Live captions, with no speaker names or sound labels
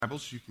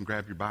Bibles, you can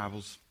grab your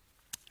Bibles,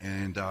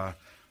 and I'm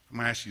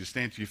going to ask you to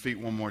stand to your feet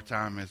one more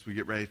time as we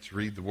get ready to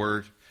read the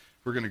Word.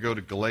 We're going to go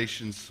to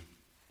Galatians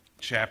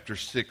chapter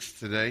 6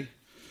 today.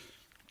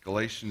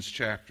 Galatians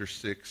chapter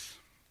 6.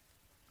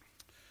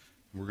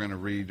 We're going to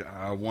read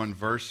one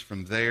verse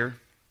from there,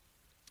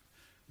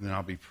 and then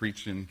I'll be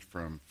preaching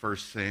from 1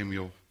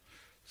 Samuel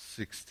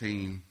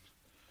 16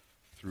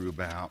 through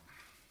about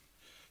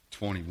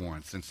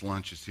 21. Since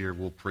lunch is here,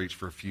 we'll preach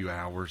for a few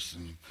hours,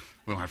 and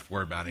we don't have to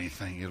worry about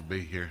anything. It'll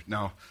be here.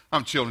 No,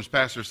 I'm children's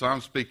pastor, so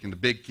I'm speaking to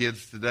big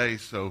kids today,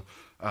 so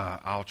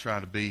I'll try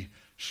to be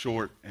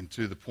short and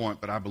to the point,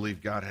 but I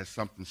believe God has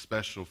something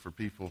special for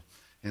people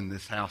in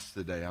this house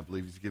today. I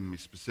believe He's given me a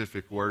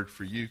specific word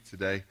for you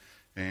today,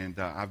 and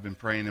I've been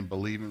praying and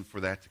believing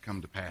for that to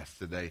come to pass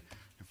today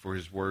and for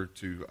His word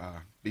to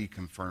be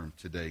confirmed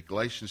today.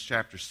 Galatians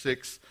chapter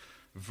 6,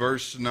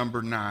 verse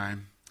number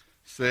 9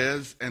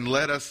 says, "And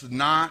let us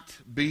not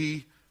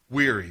be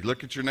weary."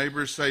 Look at your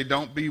neighbor and say,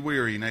 "Don't be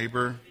weary,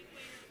 neighbor.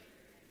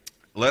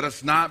 Let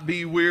us not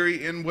be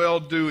weary in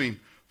well-doing,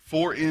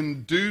 for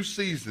in due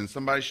season,"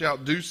 somebody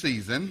shout, due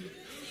season.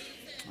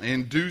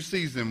 "In due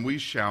season we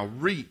shall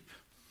reap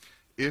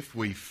if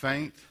we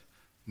faint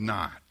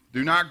not."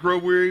 Do not grow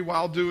weary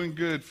while doing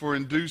good, for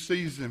in due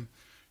season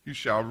you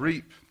shall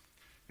reap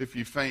if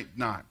you faint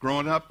not.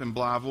 Growing up in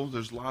Blytheville,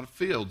 there's a lot of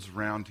fields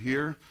around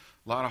here.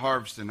 A lot of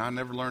harvesting. I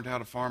never learned how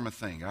to farm a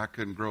thing. I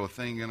couldn't grow a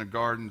thing in a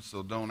garden,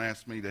 so don't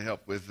ask me to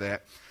help with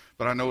that.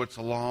 But I know it's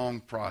a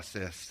long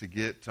process to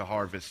get to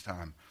harvest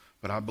time.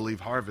 But I believe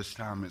harvest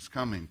time is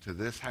coming to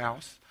this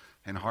house,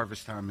 and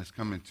harvest time is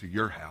coming to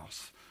your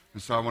house.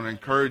 And so I want to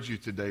encourage you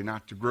today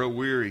not to grow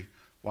weary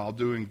while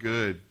doing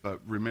good,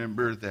 but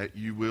remember that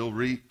you will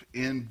reap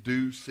in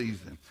due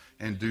season,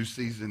 and due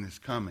season is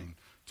coming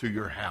to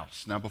your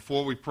house. Now,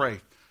 before we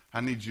pray, I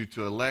need you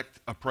to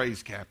elect a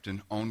praise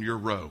captain on your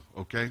row,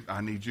 okay?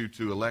 I need you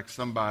to elect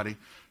somebody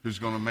who's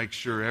going to make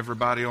sure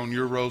everybody on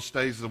your row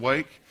stays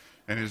awake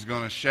and is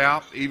going to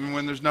shout even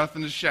when there's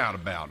nothing to shout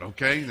about,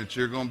 okay? That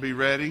you're going to be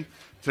ready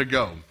to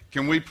go.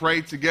 Can we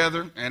pray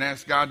together and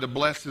ask God to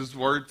bless His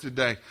word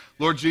today?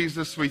 Lord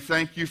Jesus, we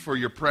thank you for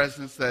your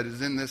presence that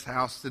is in this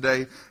house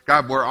today.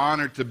 God, we're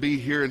honored to be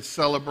here and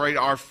celebrate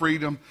our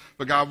freedom.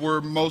 But God,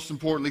 we're most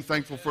importantly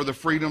thankful for the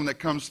freedom that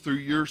comes through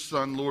your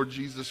Son, Lord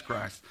Jesus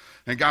Christ.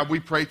 And God, we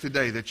pray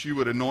today that you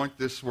would anoint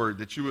this word,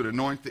 that you would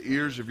anoint the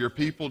ears of your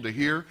people to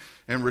hear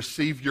and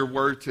receive your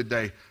word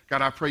today.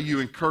 God, I pray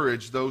you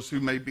encourage those who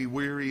may be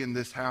weary in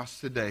this house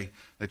today,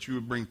 that you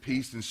would bring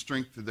peace and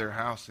strength to their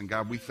house. And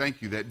God, we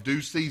thank you that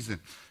due season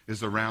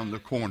is around the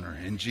corner.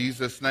 In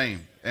Jesus'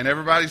 name. And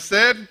everybody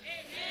said,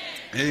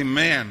 Amen.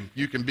 Amen.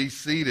 You can be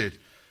seated.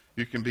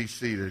 You can be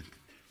seated.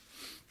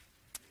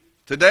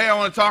 Today I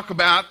want to talk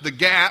about the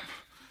gap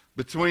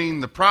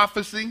between the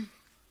prophecy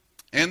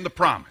and the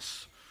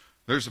promise.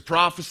 There's a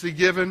prophecy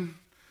given,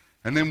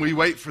 and then we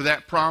wait for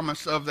that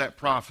promise of that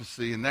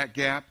prophecy, and that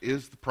gap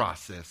is the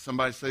process.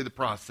 Somebody say the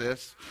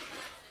process.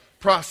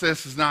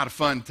 Process is not a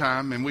fun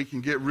time, and we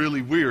can get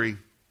really weary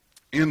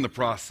in the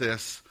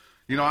process.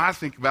 You know, I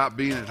think about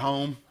being at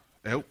home.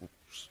 Oh,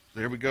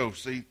 there we go.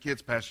 See,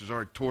 kids pastors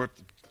already tore up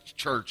the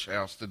church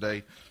house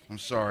today. I'm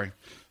sorry.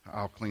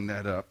 I'll clean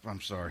that up.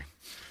 I'm sorry.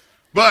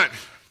 But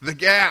the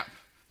gap,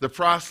 the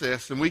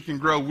process, and we can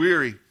grow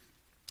weary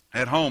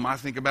at home. I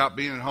think about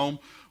being at home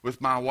with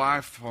my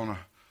wife on a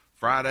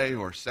Friday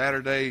or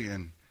Saturday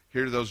and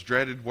hear those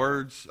dreaded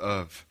words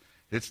of,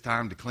 "It's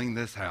time to clean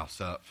this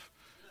house up."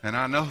 And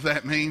I know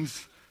that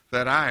means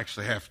that I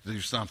actually have to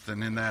do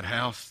something in that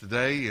house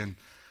today, and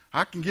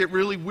I can get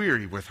really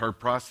weary with her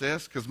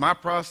process because my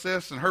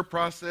process and her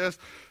process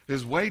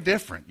is way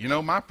different. You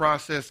know, my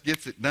process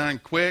gets it done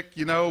quick,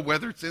 you know,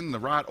 whether it's in the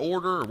right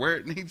order or where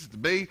it needs to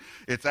be,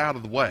 it's out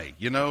of the way,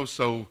 you know.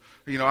 So,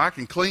 you know, I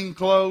can clean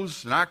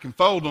clothes and I can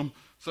fold them.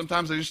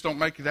 Sometimes they just don't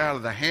make it out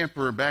of the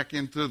hamper and back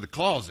into the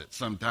closet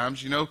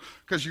sometimes, you know,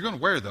 because you're going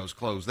to wear those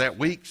clothes that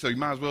week, so you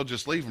might as well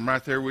just leave them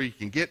right there where you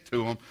can get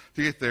to them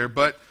to get there.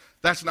 But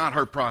that's not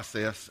her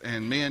process.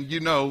 And men,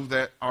 you know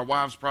that our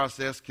wives'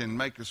 process can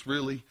make us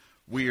really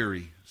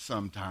weary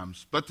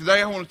sometimes. But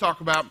today I want to talk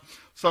about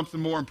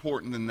something more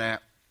important than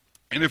that.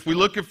 And if we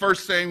look at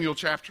 1 Samuel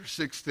chapter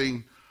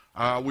 16,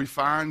 we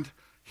find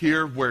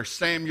here where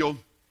Samuel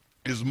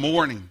is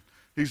mourning.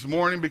 He's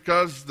mourning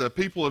because the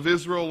people of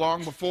Israel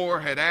long before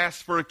had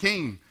asked for a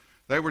king.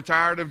 They were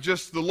tired of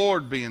just the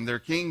Lord being their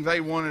king. They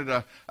wanted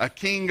a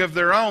king of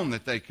their own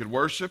that they could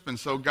worship. And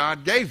so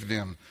God gave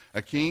them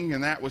a king,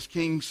 and that was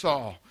King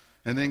Saul.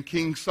 And then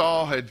King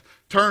Saul had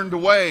turned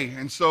away.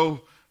 And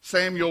so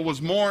Samuel was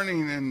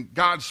mourning, and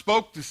God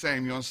spoke to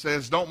Samuel and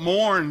says, "Don't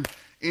mourn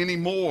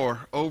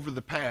anymore over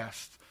the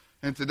past."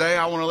 And today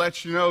I want to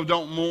let you know,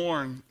 don't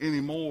mourn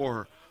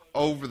anymore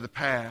over the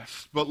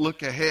past, but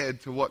look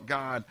ahead to what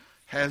God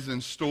has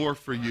in store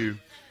for you.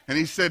 And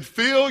he said,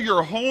 "Fill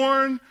your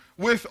horn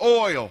with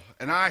oil."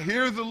 And I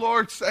hear the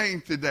Lord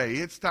saying today,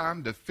 it's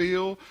time to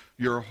fill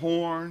your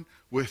horn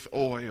with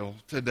oil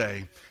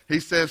today. He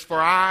says,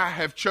 "For I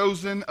have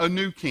chosen a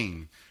new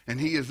king, and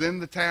he is in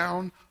the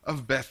town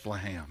of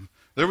Bethlehem."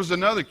 There was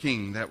another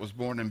king that was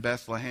born in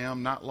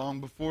Bethlehem not long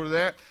before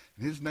that.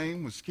 And his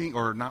name was King,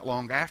 or not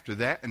long after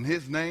that, and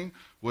his name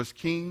was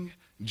King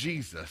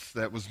Jesus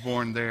that was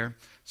born there.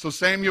 So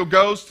Samuel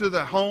goes to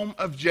the home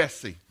of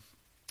Jesse.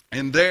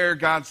 And there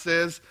God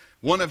says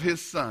one of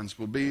his sons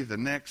will be the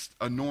next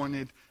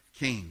anointed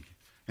king.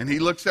 And he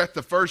looks at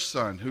the first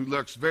son, who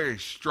looks very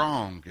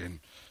strong and,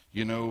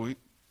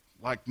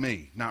 like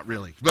me. Not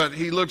really. But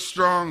he looks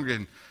strong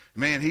and,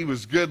 man, he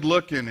was good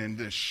looking.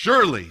 And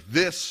surely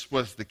this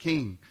was the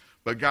king.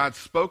 But God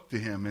spoke to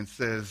him and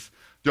says,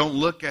 don't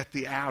look at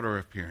the outer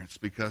appearance,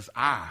 because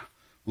I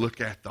look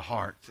at the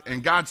heart.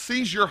 And God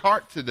sees your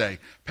heart today,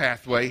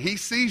 Pathway. He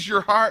sees your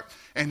heart,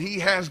 and he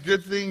has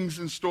good things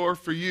in store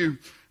for you.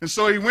 And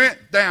so he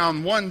went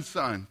down 1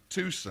 son,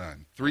 2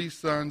 sons, 3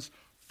 sons,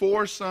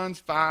 4 sons,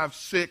 5,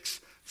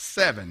 6,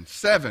 7.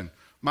 7.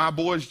 My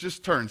boys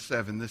just turned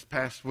 7 this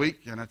past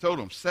week, and I told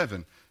them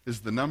 7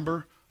 is the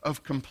number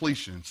of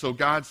completion. So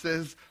God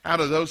says, out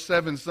of those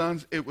 7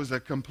 sons, it was a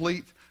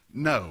complete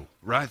no,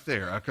 right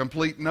there, a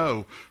complete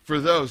no for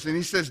those. And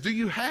he says, do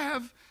you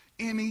have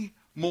any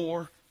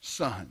more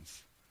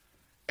sons?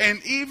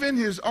 And even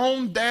his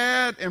own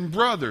dad and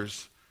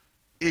brothers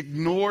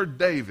ignored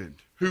David,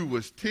 who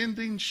was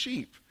tending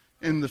sheep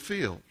in the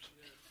field.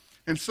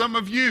 And some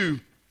of you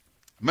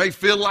may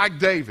feel like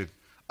David,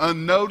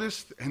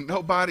 unnoticed, and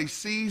nobody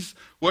sees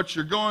what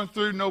you're going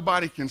through.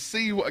 Nobody can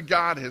see what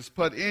God has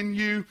put in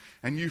you,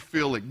 and you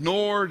feel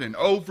ignored and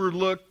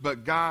overlooked,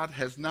 but God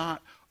has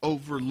not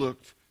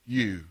overlooked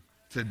you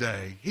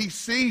today. He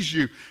sees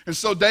you. And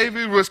so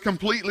David was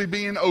completely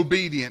being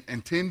obedient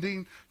and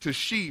tending to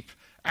sheep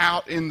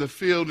out in the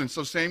field. And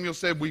so Samuel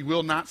said, we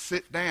will not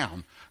sit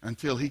down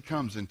until he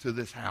comes into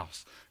this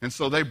house. And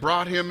so they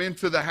brought him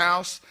into the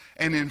house,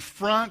 and in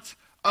front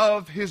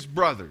of his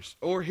brothers,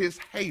 or his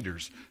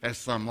haters, as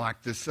some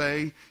like to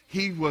say,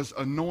 he was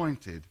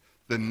anointed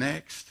the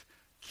next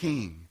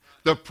king.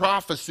 The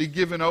prophecy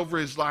given over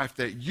his life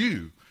that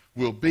you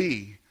will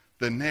be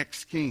the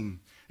next king.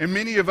 And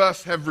many of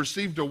us have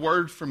received a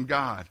word from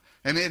God,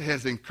 and it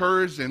has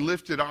encouraged and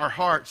lifted our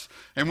hearts.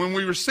 And when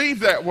we receive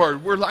that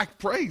word, we're like,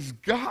 praise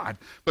God.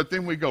 But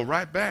then we go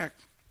right back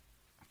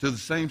to the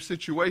same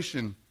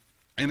situation,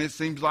 and it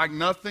seems like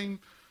nothing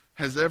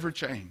has ever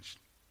changed.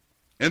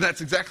 And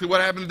that's exactly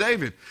what happened to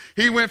David.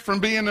 He went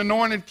from being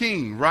anointed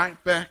king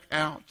right back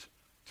out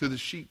to the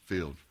sheep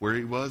field where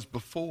he was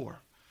before.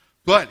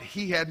 But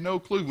he had no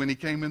clue when he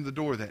came in the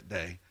door that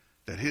day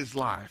that his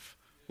life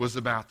was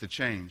about to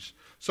change.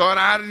 So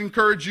I'd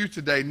encourage you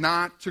today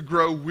not to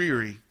grow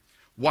weary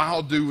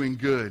while doing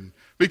good.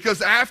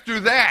 Because after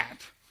that,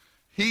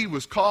 he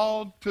was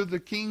called to the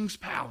king's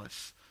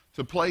palace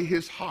to play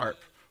his harp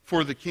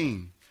for the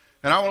king.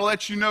 And I want to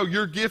let you know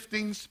your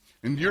giftings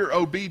and your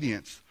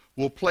obedience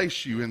will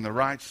place you in the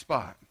right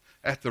spot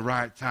at the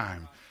right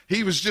time.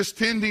 He was just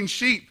tending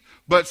sheep,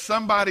 but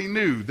somebody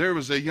knew there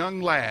was a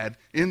young lad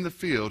in the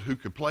field who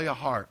could play a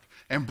harp,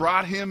 and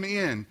brought him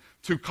in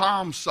to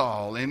calm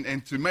Saul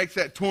and to make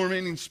that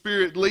tormenting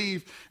spirit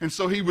leave. And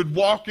so he would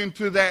walk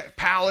into that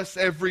palace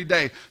every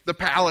day. The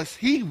palace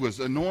he was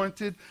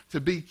anointed to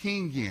be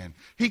king in.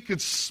 He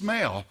could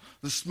smell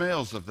the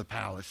smells of the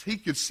palace. He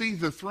could see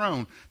the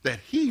throne that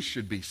he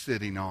should be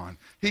sitting on.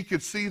 He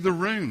could see the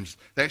rooms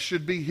that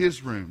should be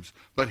his rooms.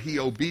 But he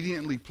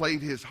obediently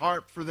played his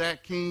harp for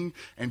that king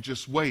and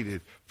just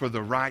waited for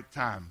the right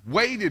time.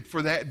 Waited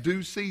for that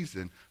due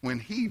season when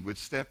he would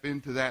step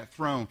into that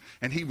throne,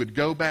 and he would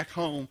go back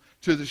home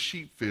to the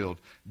sheep field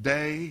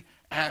day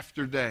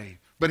after day.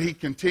 But he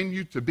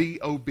continued to be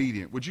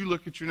obedient. Would you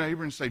look at your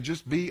neighbor and say,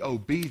 just be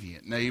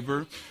obedient,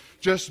 neighbor.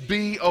 Just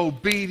be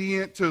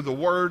obedient to the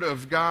word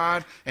of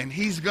God, and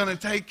he's going to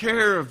take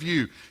care of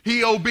you.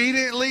 He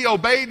obediently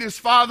obeyed his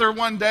father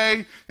one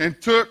day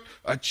and took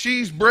a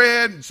cheese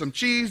bread, some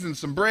cheese and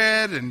some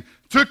bread, and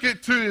took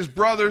it to his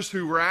brothers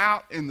who were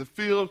out in the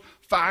field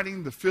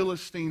fighting the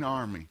Philistine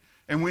army.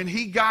 And when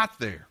he got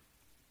there,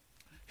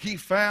 he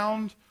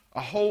found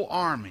a whole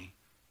army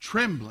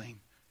trembling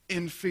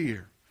in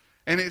fear.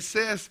 And it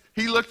says,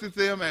 he looked at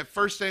them at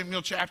 1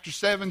 Samuel chapter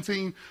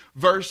 17,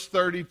 verse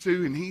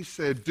 32, and he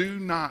said, do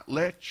not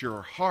let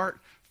your heart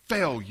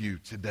fail you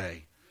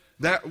today.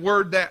 That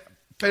word, that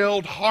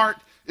failed heart,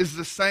 is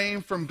the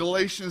same from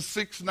Galatians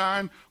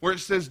 6:9, where it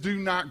says, do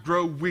not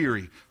grow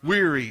weary.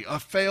 Weary, a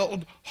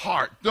failed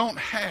heart. Don't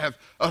have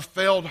a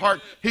failed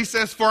heart. He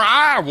says, for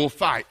I will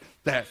fight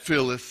that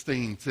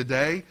Philistine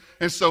today.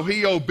 And so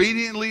he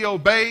obediently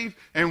obeyed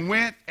and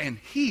went, and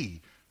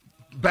he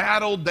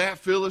battled that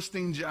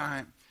Philistine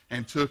giant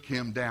and took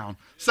him down.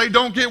 Say,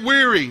 don't get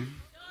weary.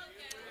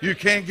 You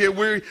can't get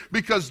weary,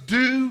 because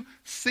due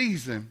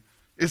season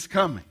is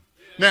coming.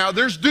 Now,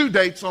 there's due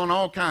dates on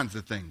all kinds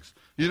of things.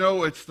 You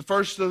know, it's the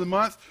first of the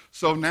month,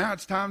 So now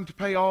it's time to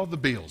pay all the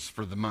bills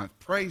for the month.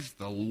 Praise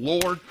the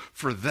Lord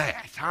for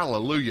that.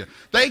 Hallelujah.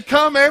 They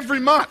come every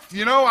month.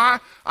 You know,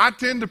 I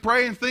tend to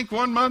pray and think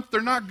one month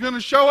they're not going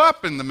to show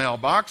up in the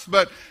mailbox,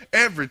 but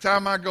every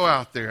time I go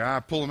out there, I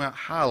pull them out.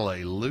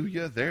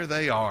 Hallelujah. There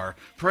they are.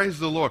 Praise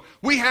the Lord.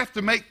 We have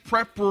to make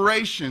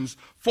preparations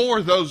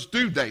for those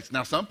due dates.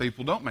 Now, some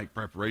people don't make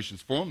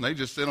preparations for them. They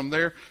just sit them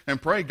there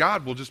and pray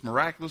God will just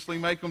miraculously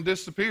make them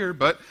disappear,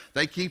 but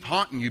they keep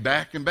haunting you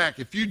back and back.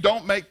 If you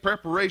don't make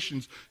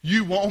preparations,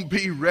 you won't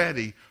be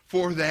ready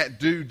for that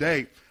due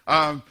date.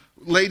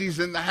 Ladies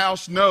in the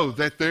house know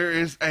that there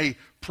is a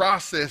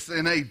process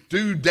and a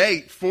due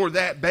date for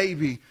that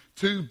baby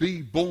to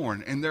be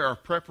born, and there are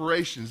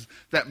preparations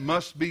that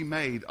must be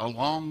made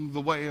along the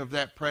way of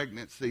that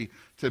pregnancy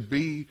to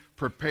be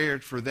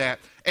prepared for that.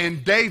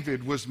 And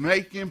David was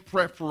making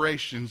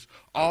preparations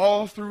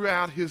all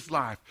throughout his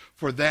life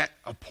for that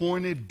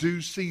appointed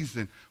due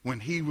season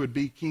when he would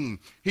be king.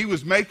 He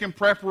was making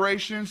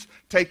preparations,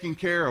 taking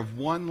care of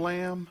one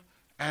lamb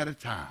at a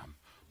time.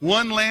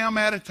 One lamb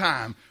at a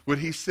time would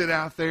he sit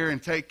out there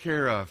and take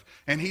care of.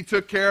 And he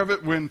took care of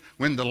it when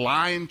the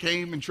lion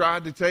came and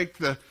tried to take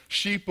the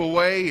sheep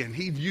away, and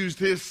he used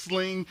his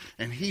sling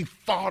and he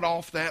fought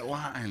off that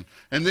lion.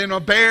 And then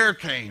a bear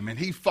came and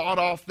he fought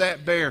off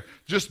that bear,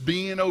 just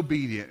being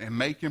obedient and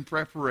making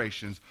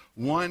preparations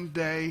one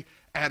day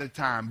at a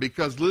time,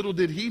 because little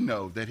did he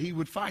know that he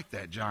would fight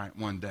that giant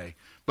one day.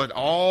 But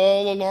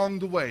all along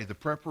the way, the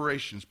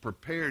preparations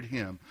prepared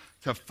him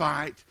to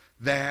fight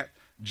that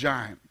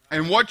giant.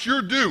 And what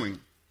you're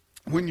doing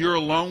when you're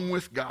alone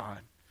with God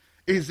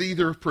is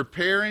either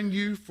preparing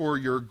you for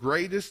your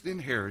greatest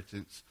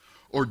inheritance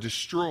or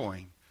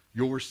destroying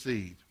your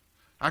seed.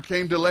 I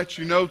came to let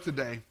you know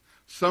today,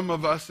 some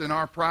of us in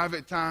our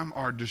private time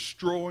are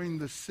destroying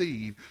the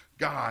seed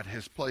God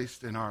has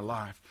placed in our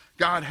life.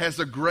 God has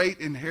a great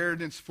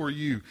inheritance for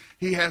you.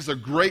 He has a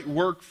great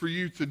work for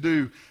you to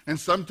do. And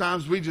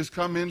sometimes we just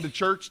come into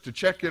church to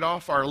check it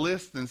off our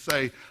list and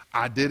say,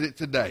 I did it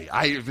today.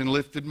 I even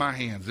lifted my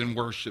hands in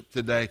worship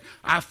today.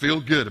 I feel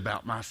good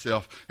about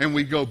myself. And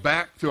we go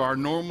back to our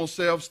normal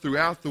selves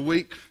throughout the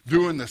week,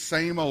 doing the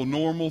same old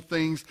normal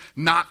things,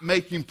 not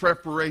making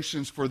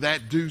preparations for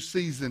that due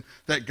season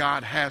that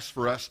God has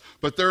for us.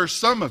 But there are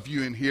some of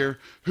you in here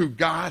who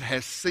God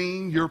has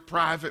seen your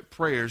private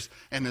prayers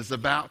and is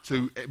about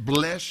to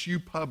bless you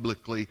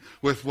publicly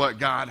with what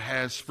God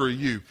has for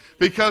you.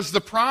 Because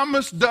the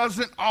promise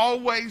doesn't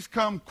always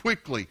come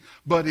quickly,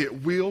 but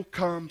it will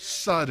come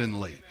suddenly.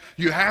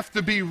 You have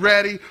to be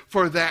ready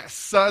for that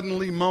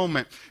suddenly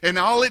moment. And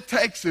all it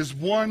takes is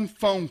one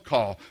phone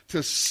call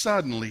to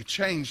suddenly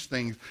change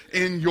things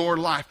in your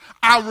life.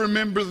 I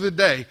remember the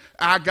day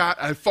I got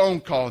a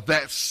phone call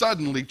that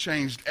suddenly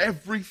changed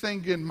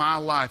everything in my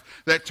life,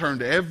 that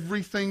turned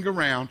everything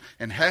around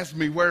and has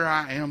me where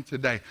I am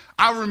today.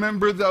 I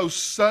remember those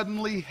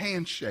suddenly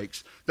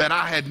handshakes that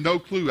I had no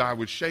clue I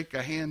would shake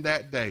a hand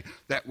that day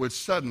that would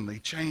suddenly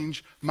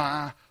change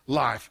my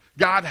life.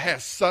 God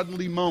has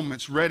suddenly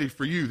moments ready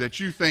for you that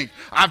you think,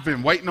 I've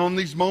been waiting on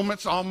these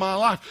moments all my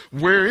life.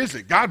 Where is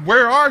it? God,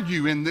 where are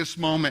you in this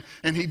moment?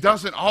 And he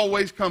doesn't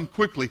always come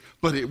quickly,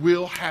 but it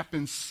will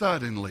happen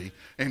suddenly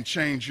and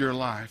change your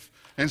life.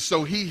 And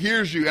so he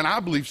hears you, and I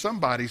believe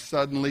somebody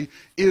suddenly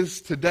is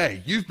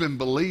today. You've been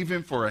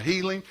believing for a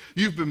healing.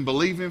 You've been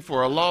believing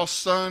for a lost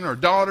son or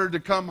daughter to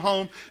come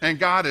home, and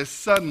God is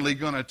suddenly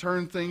going to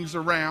turn things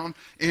around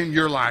in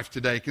your life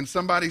today. Can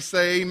somebody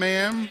say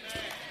amen?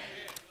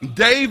 Amen.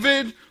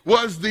 David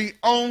was the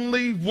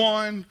only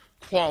one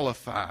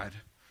qualified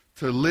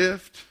to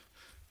lift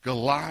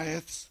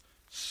Goliath's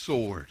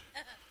sword.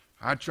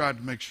 I tried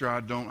to make sure I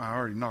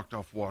already knocked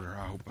off water.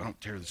 I hope I don't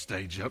tear the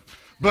stage up.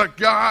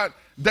 But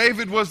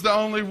David was the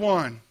only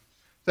one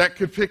that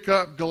could pick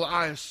up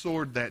Goliath's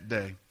sword that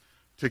day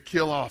to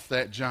kill off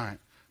that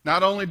giant.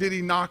 Not only did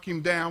he knock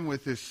him down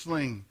with his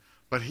sling,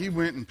 but he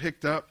went and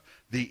picked up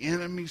the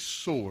enemy's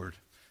sword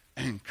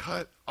and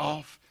cut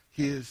off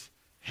his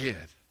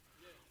head.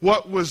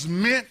 What was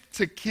meant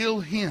to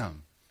kill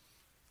him,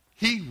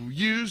 he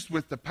used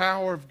with the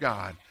power of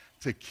God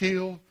to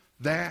kill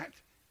that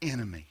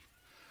enemy.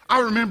 I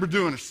remember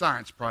doing a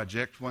science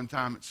project one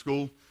time at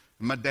school,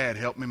 and my dad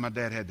helped me. My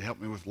dad had to help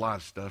me with a lot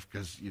of stuff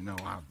because,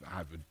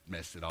 I would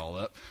mess it all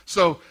up.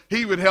 So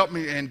he would help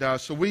me, and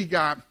so we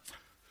got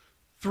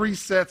 3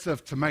 sets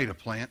of tomato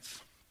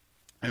plants,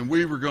 and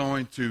we were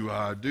going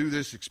to do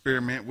this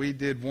experiment. We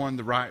did one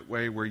the right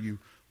way where you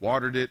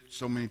watered it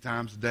so many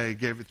times a day,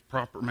 gave it the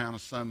proper amount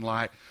of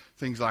sunlight,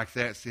 things like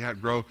that, see how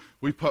it grow.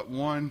 We put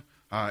one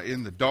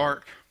in the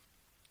dark,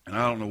 and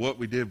I don't know what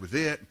we did with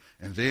it.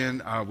 And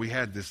then we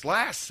had this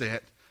last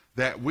set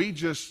that we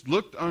just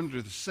looked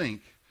under the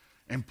sink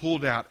and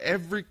pulled out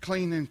every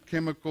cleaning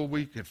chemical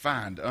we could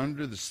find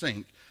under the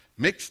sink,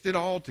 mixed it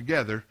all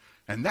together,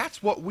 and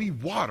that's what we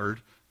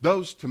watered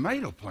those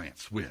tomato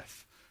plants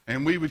with.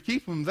 And we would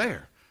keep them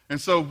there. And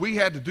so we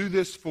had to do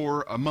this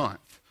for a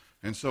month.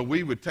 And so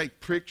we would take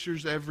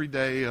pictures every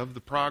day of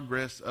the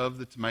progress of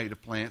the tomato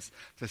plants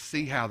to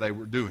see how they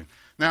were doing.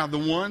 Now, the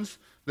ones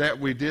that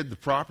we did the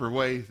proper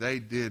way, they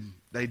did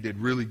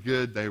really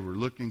good. They were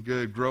looking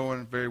good,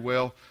 growing very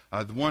well.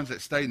 The ones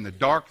that stayed in the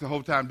dark the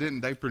whole time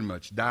didn't. They pretty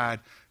much died.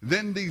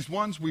 Then these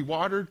ones we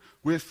watered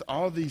with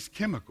all these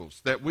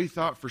chemicals that we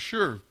thought for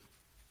sure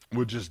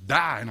would just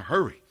die in a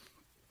hurry.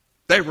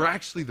 They were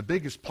actually the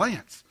biggest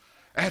plants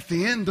at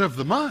the end of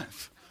the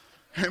month.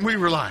 And we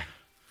were like,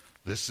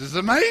 this is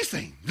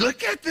amazing.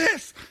 Look at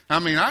this. I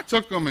mean, I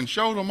took them and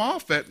showed them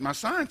off at my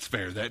science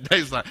fair that day.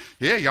 It's like,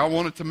 yeah, y'all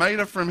want a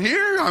tomato from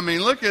here? I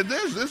mean, look at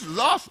this. This is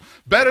awesome.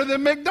 Better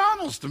than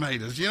McDonald's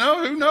tomatoes. You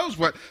know, who knows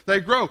what they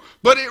grow.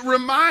 But it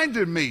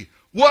reminded me,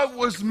 what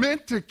was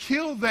meant to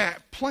kill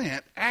that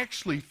plant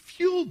actually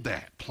fueled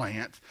that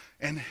plant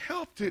and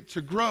helped it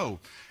to grow.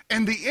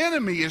 And the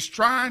enemy is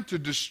trying to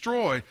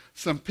destroy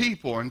some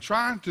people and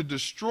trying to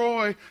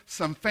destroy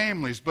some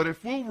families. But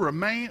if we'll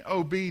remain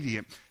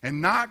obedient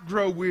and not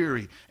grow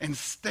weary and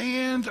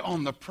stand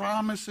on the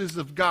promises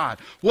of God,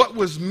 what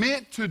was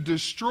meant to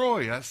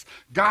destroy us,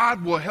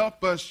 God will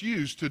help us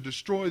use to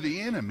destroy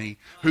the enemy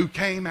who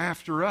came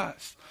after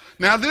us.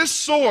 Now, this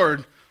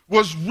sword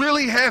was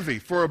really heavy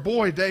for a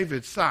boy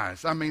David's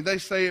size. I mean, they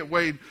say it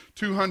weighed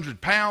 200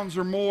 pounds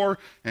or more,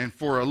 and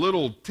for a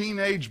little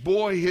teenage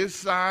boy his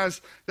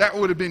size, that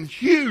would have been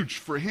huge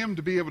for him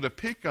to be able to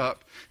pick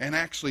up and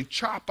actually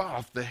chop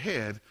off the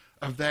head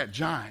of that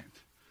giant.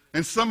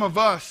 And some of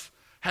us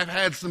have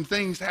had some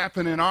things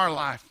happen in our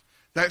life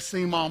that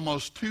seem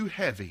almost too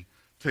heavy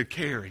to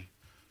carry.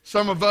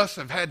 Some of us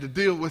have had to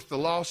deal with the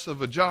loss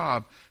of a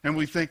job, and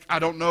we think, I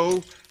don't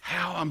know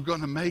how I'm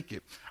going to make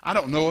it. I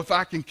don't know if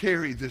I can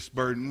carry this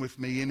burden with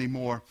me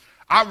anymore.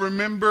 I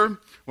remember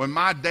when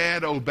my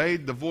dad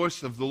obeyed the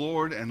voice of the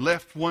Lord and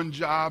left one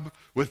job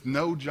with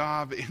no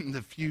job in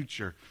the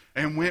future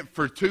and went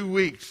for 2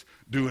 weeks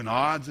doing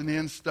odds and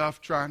ends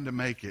stuff trying to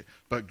make it.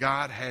 But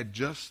God had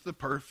just the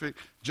perfect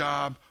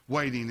job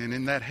waiting, and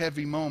in that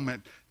heavy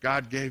moment,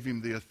 God gave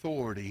him the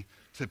authority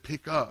to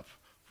pick up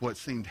what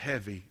seemed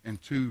heavy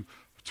and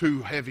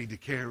too heavy to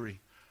carry.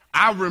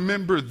 I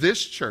remember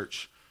this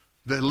church,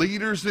 the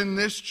leaders in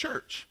this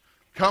church,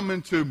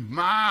 coming to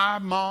my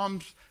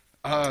mom's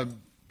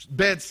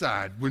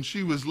bedside when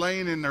she was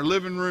laying in their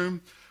living room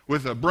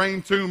with a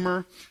brain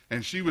tumor,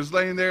 and she was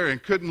laying there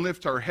and couldn't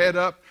lift her head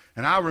up.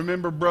 And I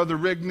remember Brother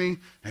Rigney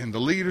and the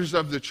leaders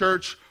of the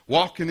church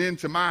walking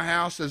into my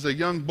house as a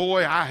young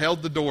boy. I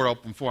held the door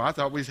open for her. I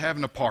thought we was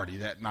having a party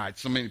that night.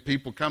 So many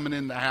people coming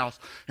in the house.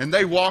 And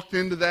they walked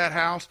into that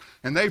house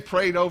and they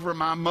prayed over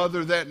my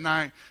mother that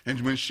night.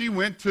 And when she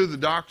went to the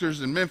doctors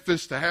in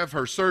Memphis to have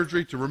her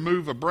surgery to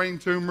remove a brain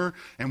tumor,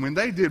 and when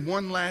they did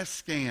one last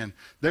scan,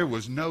 there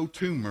was no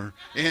tumor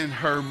in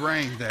her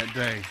brain that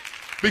day.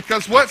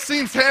 Because what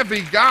seems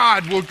heavy,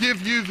 God will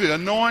give you the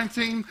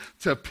anointing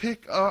to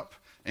pick up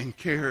and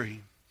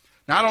carry.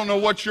 Now, I don't know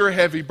what your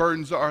heavy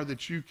burdens are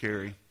that you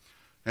carry.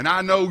 And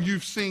I know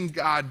you've seen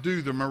God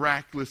do the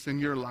miraculous in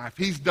your life.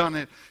 He's done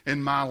it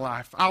in my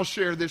life. I'll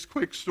share this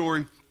quick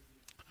story.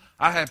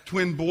 I have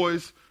twin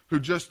boys who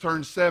just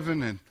turned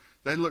 7, and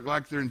they look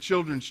like they're in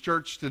children's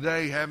church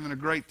today, having a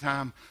great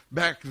time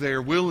back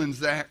there, Will and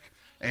Zach.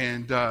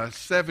 And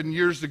 7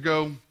 years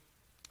ago,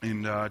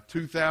 in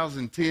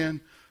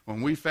 2010,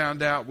 when we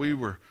found out we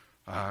were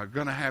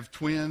going to have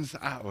twins,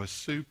 I was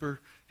super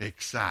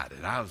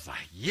excited. I was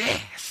like,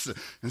 yes.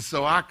 And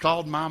so I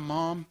called my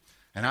mom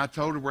and I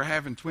told her we're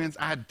having twins.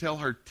 I had to tell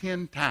her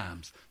 10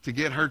 times to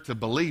get her to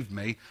believe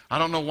me. I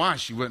don't know why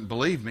she wouldn't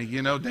believe me.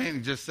 You know, Danny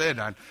just said,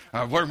 I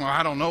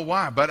don't know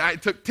why. But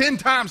it took 10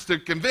 times to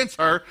convince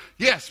her,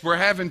 yes, we're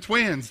having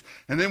twins.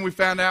 And then we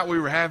found out we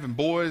were having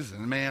boys,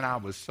 and man, I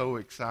was so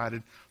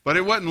excited. But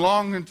it wasn't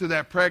long into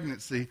that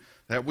pregnancy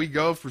that we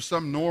go for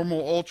some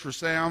normal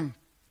ultrasound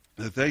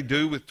that they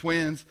do with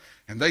twins.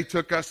 And they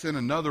took us in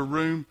another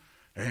room,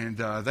 and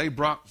they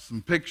brought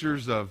some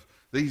pictures of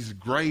these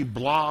gray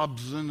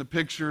blobs in the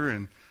picture,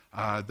 and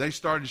they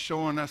started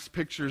showing us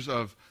pictures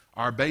of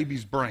our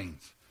baby's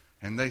brains.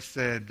 And they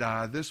said,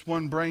 this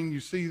one brain you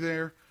see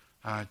there,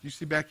 you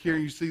see back here,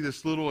 you see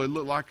this little, it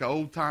looked like an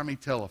old-timey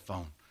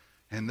telephone.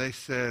 And they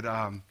said,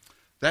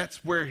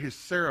 that's where his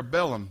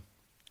cerebellum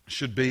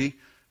should be,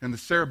 and the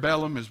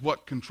cerebellum is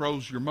what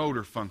controls your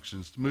motor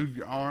functions, to move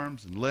your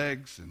arms and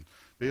legs and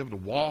be able to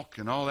walk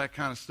and all that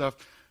kind of stuff.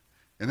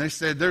 And they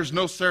said, there's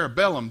no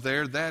cerebellum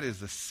there. That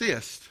is a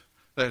cyst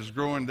that is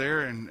growing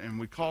there, and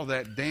we call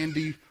that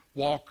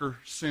Dandy-Walker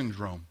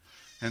syndrome.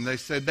 And they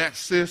said that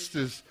cyst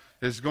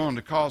is going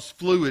to cause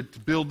fluid to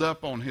build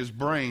up on his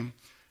brain,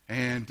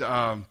 and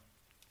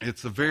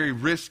it's a very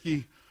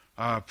risky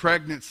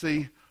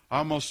pregnancy,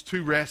 almost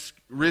too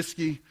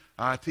risky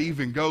to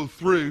even go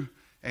through,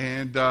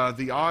 and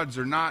the odds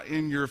are not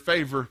in your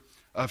favor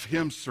of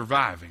him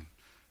surviving.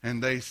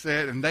 And they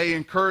said, and they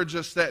encouraged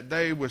us that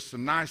day with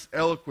some nice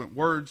eloquent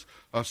words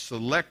of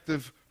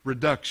selective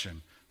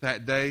reduction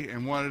that day,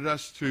 and wanted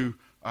us to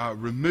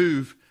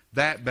remove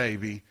that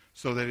baby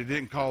so that it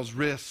didn't cause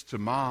risk to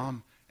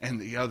mom and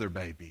the other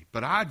baby.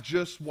 But I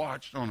just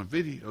watched on a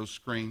video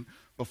screen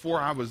before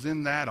I was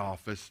in that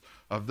office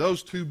of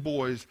those two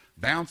boys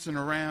bouncing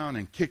around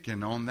and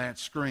kicking on that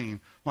screen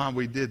while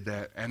we did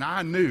that. And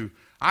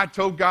I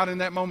told God in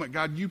that moment,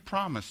 God, you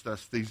promised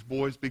us these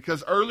boys,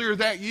 because earlier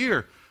that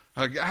year,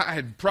 a guy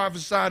had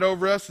prophesied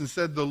over us and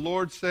said, the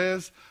Lord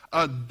says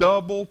a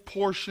double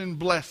portion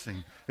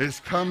blessing is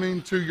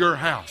coming to your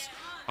house.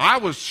 I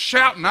was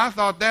shouting. I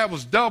thought that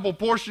was double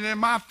portion in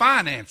my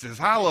finances.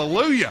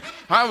 Hallelujah.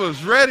 I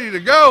was ready to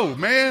go.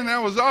 Man,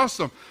 that was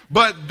awesome.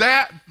 But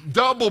that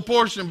double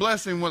portion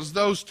blessing was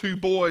those two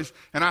boys.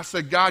 And I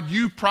said, God,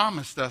 you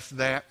promised us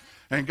that.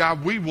 And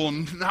God, we will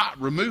not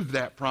remove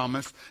that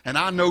promise. And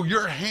I know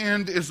your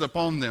hand is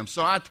upon them.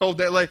 So I told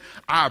that lady,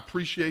 I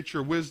appreciate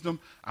your wisdom.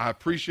 I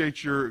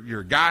appreciate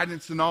your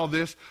guidance in all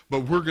this.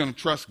 But we're going to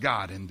trust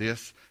God in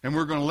this. And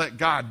we're going to let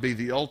God be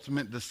the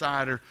ultimate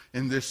decider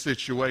in this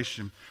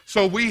situation.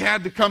 So we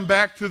had to come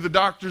back to the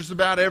doctors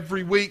about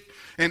every week.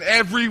 And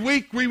every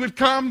week we would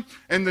come,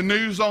 and the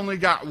news only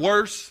got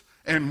worse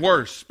and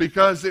worse,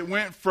 because it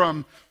went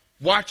from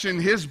watching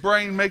his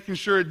brain, making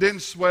sure it didn't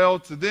swell,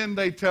 to then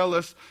they tell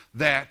us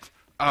that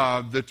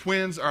the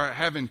twins are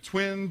having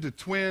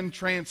twin-to-twin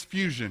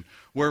transfusion,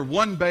 where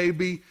one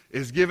baby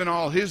is giving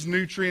all his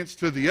nutrients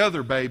to the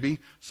other baby,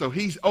 so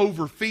he's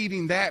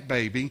overfeeding that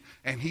baby,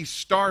 and he's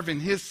starving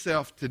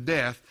himself to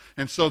death,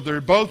 and so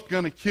they're both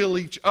going to kill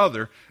each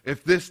other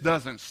if this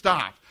doesn't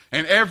stop.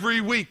 And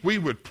every week we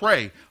would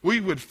pray, we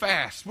would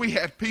fast. We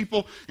had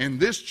people in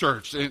this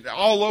church and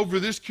all over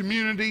this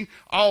community,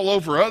 all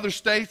over other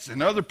states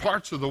and other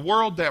parts of the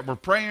world that were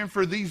praying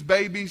for these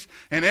babies.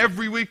 And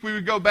every week we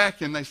would go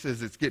back and they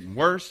says, it's getting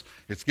worse,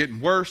 it's getting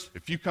worse.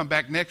 If you come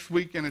back next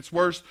week and it's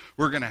worse,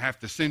 we're going to have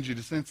to send you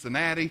to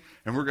Cincinnati,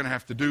 and we're going to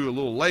have to do a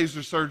little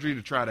laser surgery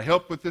to try to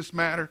help with this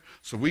matter.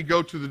 So we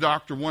go to the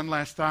doctor one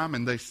last time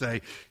and they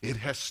say, it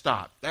has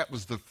stopped. That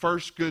was the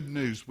first good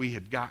news we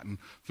had gotten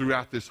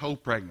throughout this whole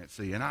pregnancy.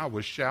 And I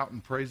was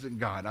shouting, praising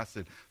God. I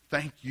said,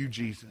 thank you,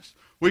 Jesus.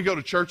 We go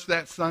to church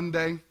that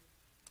Sunday.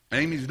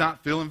 Amy's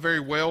not feeling very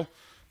well,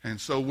 and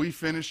so we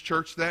finished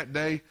church that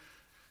day,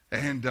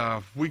 and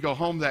we go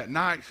home that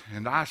night,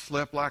 and I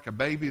slept like a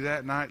baby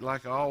that night,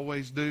 like I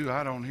always do.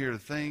 I don't hear a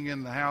thing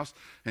in the house,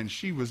 and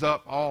she was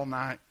up all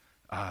night,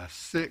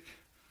 sick,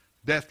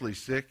 deathly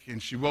sick,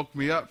 and she woke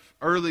me up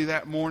early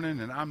that morning,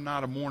 and I'm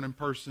not a morning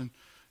person.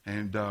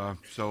 And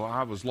so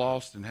I was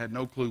lost and had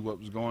no clue what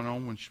was going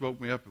on when she woke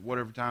me up at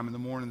whatever time in the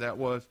morning that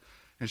was.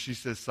 And she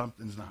says,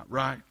 something's not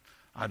right.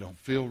 I don't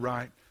feel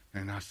right.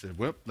 And I said,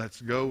 well, let's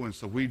go. And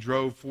so we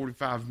drove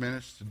 45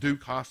 minutes to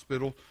Duke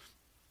Hospital.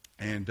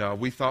 And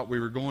we thought we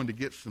were going to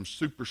get some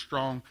super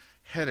strong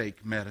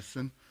headache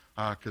medicine,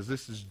 because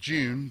this is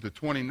June the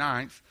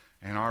 29th,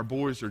 and our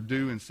boys are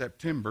due in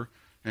September.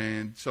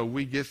 And so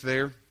we get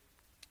there.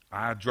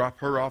 I drop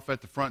her off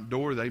at the front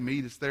door. They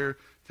meet us there,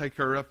 take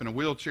her up in a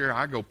wheelchair.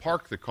 I go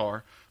park the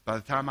car. By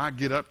the time I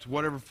get up to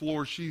whatever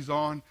floor she's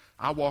on,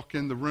 I walk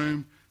in the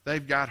room.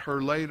 They've got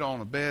her laid on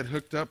a bed,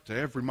 hooked up to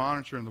every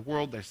monitor in the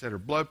world. They said her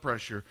blood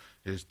pressure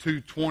is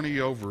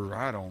 220 over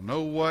I don't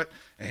know what,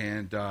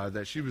 and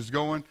that she was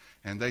going.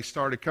 And they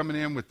started coming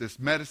in with this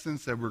medicine,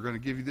 said, we're going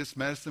to give you this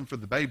medicine for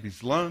the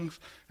baby's lungs.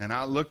 And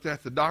I looked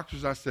at the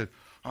doctors. I said,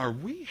 are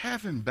we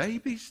having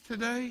babies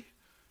today?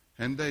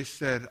 And they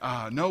said,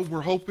 no,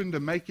 we're hoping to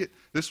make it.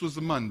 This was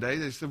a Monday.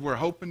 They said, we're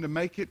hoping to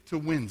make it to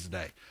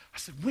Wednesday. I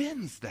said,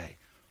 Wednesday?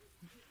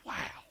 Wow.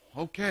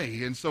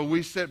 Okay. And so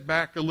we sit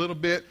back a little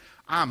bit.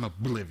 I'm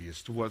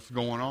oblivious to what's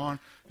going on.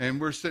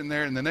 And we're sitting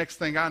there, and the next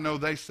thing I know,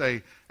 they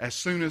say, as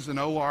soon as an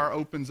OR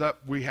opens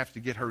up, we have to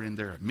get her in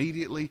there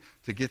immediately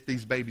to get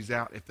these babies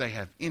out if they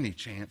have any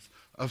chance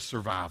of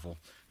survival.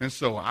 And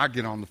so I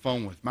get on the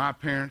phone with my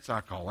parents.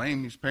 I call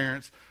Amy's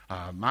parents.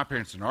 My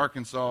parents in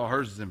Arkansas.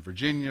 Hers is in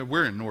Virginia.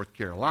 We're in North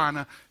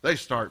Carolina. They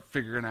start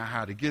figuring out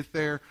how to get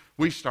there.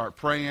 We start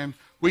praying.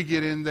 We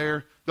get in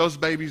there. Those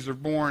babies are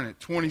born at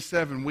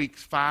 27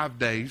 weeks, 5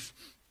 days.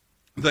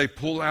 They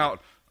pull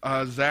out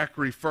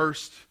Zachary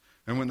first.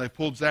 And when they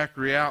pulled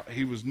Zachary out,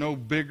 he was no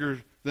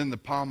bigger than the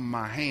palm of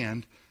my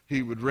hand.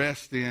 He would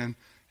rest in.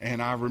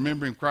 And I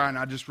remember him crying.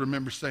 I just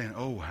remember saying,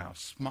 oh, how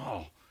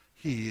small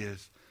he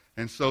is.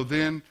 And so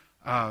then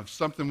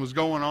something was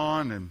going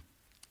on, and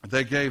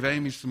they gave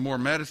Amy some more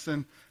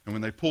medicine. And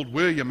when they pulled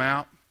William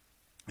out,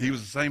 he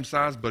was the same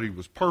size, but he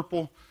was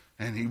purple,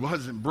 and he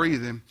wasn't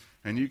breathing.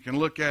 And you can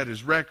look at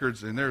his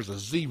records, and there's a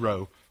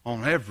 0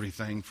 on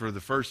everything for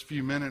the first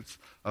few minutes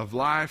of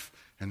life.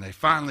 And they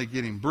finally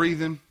get him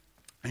breathing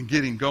and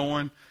get him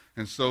going.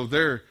 And so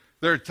they're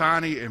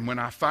tiny. And when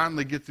I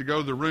finally get to go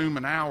to the room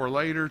an hour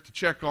later to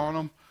check on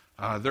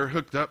them, they're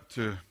hooked up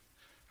to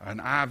an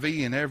IV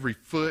in every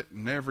foot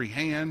and every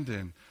hand,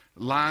 and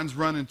lines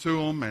running to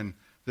them, and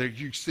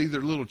you see their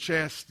little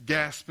chest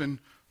gasping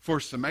for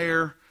some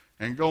air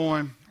and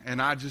going.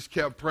 And I just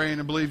kept praying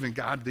and believing,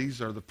 God,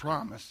 these are the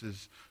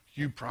promises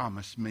you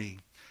promised me.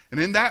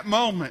 And in that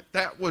moment,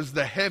 that was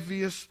the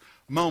heaviest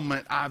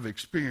moment I've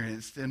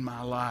experienced in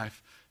my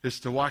life, is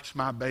to watch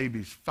my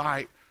babies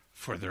fight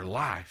for their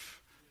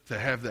life, to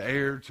have the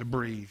air to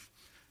breathe.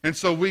 And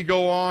so we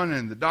go on,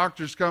 and the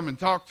doctors come and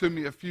talk to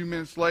me a few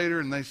minutes later,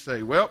 and they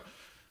say, well,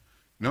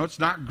 no, it's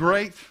not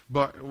great,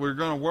 but we're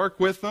going to work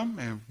with them,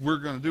 and we're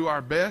going to do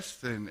our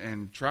best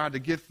and try to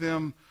get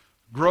them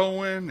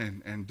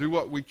growing and do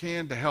what we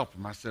can to help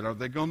them. I said, are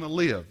they going to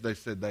live? They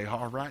said they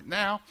are right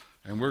now,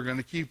 and we're going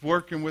to keep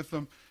working with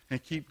them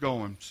and keep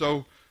going.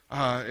 So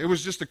it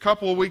was just a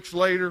couple of weeks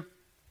later,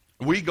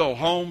 we go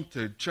home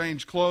to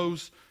change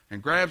clothes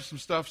and grab some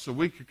stuff so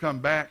we could come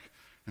back.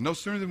 And no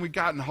sooner than we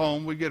gotten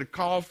home, we get a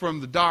call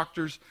from the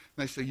doctors.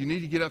 And they say, you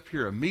need to get up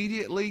here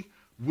immediately.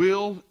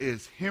 Will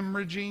is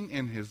hemorrhaging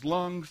in his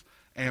lungs,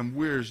 and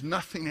there's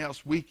nothing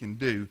else we can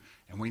do.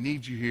 And we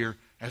need you here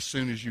as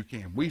soon as you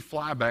can. We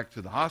fly back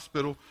to the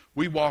hospital.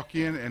 We walk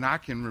in, and I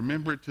can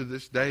remember it to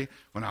this day.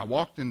 When I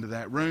walked into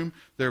that room,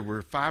 there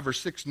were 5 or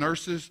 6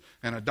 nurses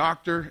and a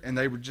doctor, and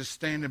they were just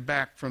standing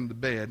back from the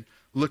bed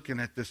looking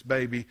at this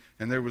baby,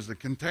 and there was a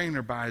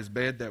container by his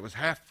bed that was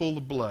half full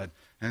of blood.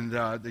 And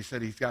they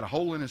said he's got a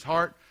hole in his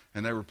heart,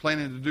 and they were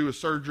planning to do a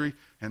surgery,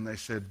 and they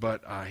said,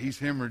 but he's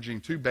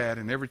hemorrhaging too bad,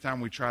 and every time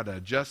we try to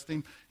adjust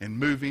him and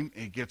move him,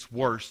 it gets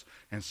worse,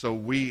 and so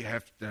we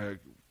have to,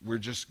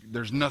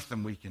 there's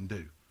nothing we can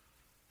do.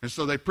 And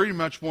so they pretty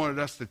much wanted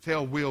us to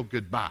tell Will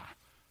goodbye,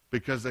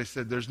 because they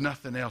said there's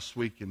nothing else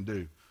we can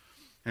do.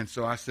 And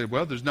so I said,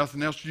 well, there's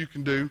nothing else you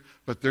can do,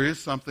 but there is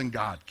something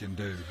God can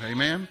do.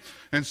 Amen?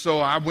 And so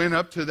I went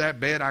up to that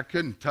bed. I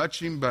couldn't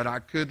touch him, but I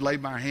could lay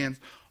my hands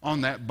on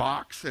that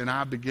box, and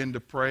I began to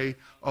pray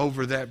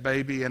over that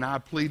baby, and I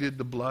pleaded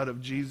the blood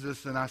of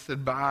Jesus, and I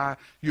said, by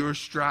your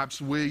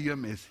stripes,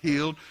 William is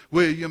healed.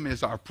 William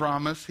is our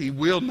promise. He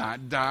will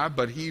not die,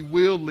 but he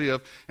will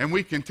live. And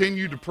we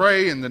continued to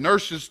pray, and the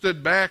nurses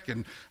stood back,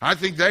 and I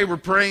think they were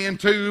praying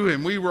too,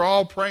 and we were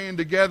all praying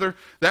together.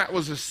 That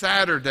was a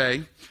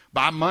Saturday.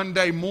 By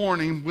Monday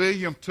morning,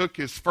 William took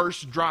his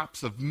first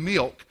drops of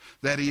milk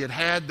that he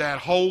had that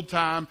whole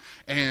time,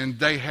 and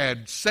they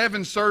had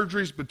 7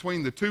 surgeries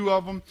between the 2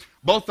 of them.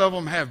 Both of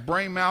them have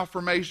brain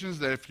malformations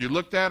that if you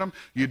looked at them,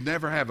 you'd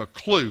never have a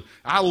clue.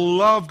 I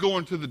love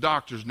going to the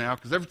doctors now,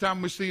 because every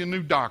time we see a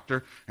new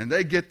doctor and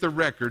they get the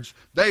records,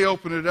 they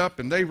open it up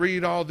and they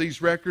read all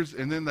these records,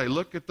 and then they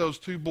look at those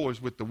 2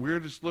 boys with the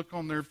weirdest look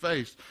on their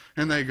face,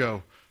 and they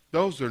go,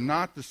 those are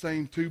not the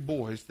same 2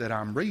 boys that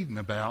I'm reading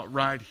about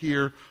right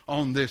here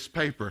on this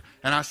paper.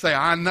 And I say,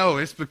 I know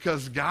it's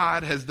because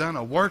God has done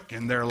a work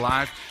in their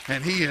life,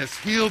 and he has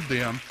healed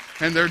them,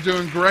 and they're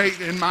doing great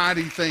and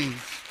mighty things.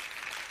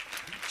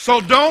 So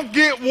don't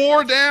get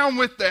wore down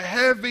with the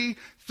heavy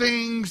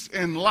things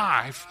in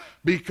life,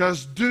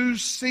 because due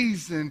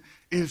season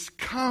is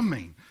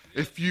coming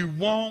if you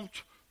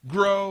won't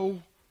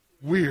grow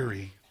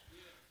weary.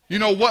 You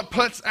know what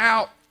puts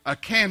out a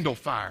candle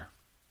fire?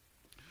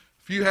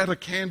 If you had a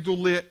candle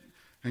lit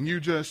and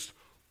you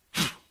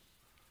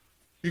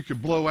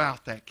could blow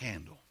out that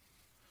candle.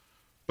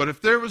 But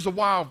if there was a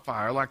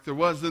wildfire like there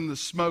was in the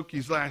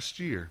Smokies last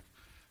year,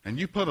 and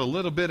you put a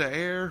little bit of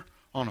air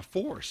on a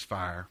forest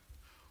fire,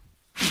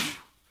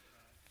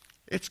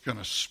 it's going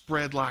to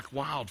spread like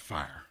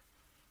wildfire.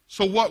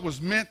 So what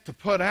was meant to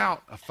put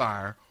out a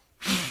fire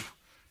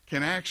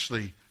can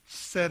actually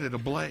set it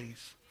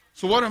ablaze.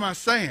 So what am I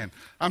saying?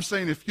 I'm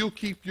saying if you'll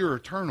keep your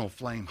eternal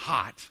flame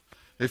hot,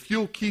 if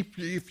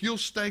you'll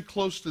stay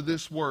close to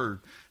this word,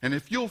 and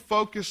if you'll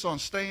focus on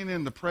staying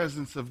in the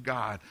presence of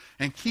God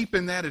and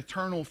keeping that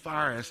eternal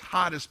fire as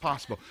hot as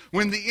possible,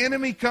 when the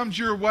enemy comes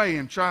your way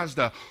and tries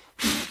to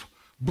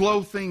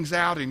blow things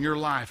out in your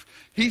life,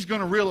 he's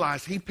going to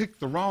realize he picked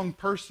the wrong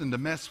person to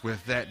mess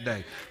with that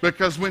day.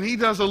 Because when he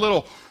does a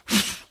little,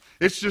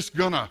 it's just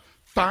going to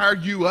fire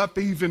you up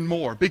even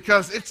more.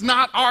 Because it's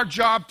not our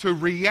job to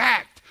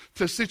react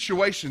to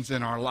situations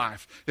in our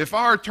life. If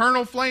our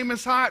eternal flame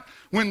is hot,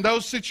 when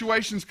those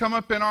situations come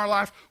up in our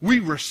life, we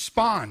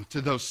respond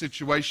to those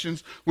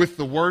situations with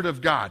the Word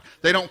of God.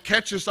 They don't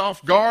catch us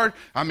off guard.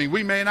 I mean,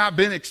 we may not have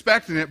been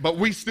expecting it, but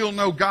we still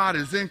know God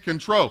is in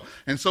control.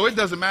 And so it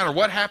doesn't matter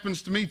what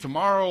happens to me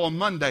tomorrow or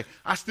Monday,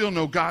 I still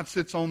know God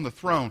sits on the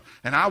throne.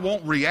 And I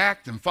won't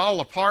react and fall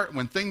apart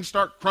when things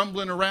start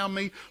crumbling around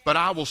me, but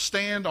I will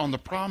stand on the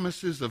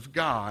promises of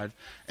God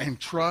and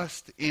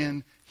trust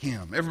in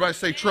Him. Everybody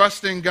say,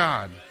 trust in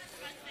God.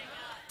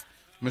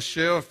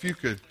 Michelle, if you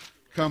could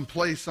come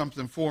play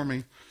something for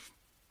me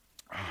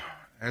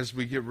as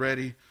we get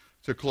ready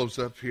to close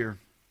up here.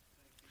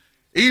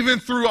 Even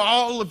through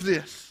all of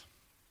this,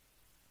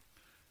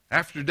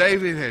 after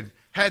David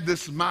had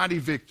this mighty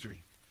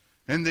victory,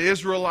 and the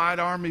Israelite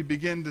army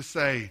began to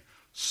say,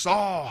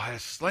 Saul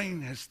has slain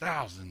his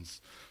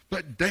thousands,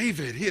 but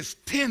David his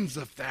tens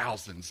of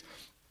thousands.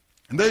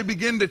 And they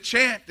begin to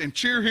chant and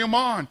cheer him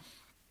on.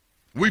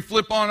 We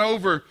flip on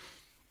over,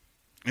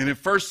 and in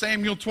 1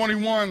 Samuel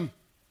 21,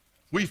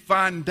 we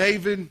find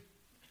David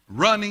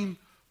running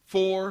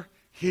for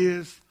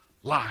his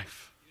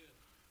life.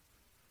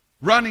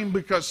 Running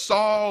because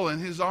Saul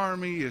and his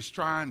army is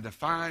trying to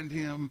find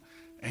him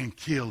and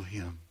kill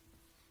him.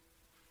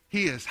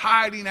 He is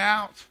hiding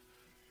out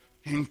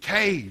in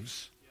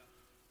caves.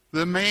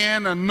 The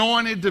man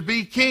anointed to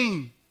be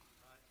king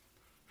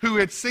who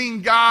had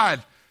seen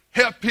God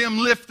help him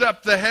lift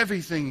up the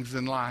heavy things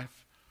in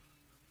life.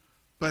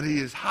 But he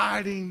is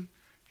hiding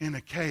in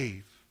a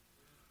cave.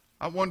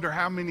 I wonder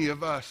how many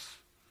of us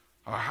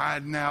are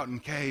hiding out in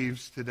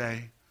caves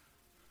today,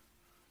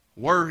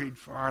 worried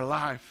for our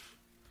life,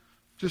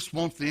 just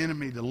want the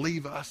enemy to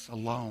leave us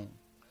alone.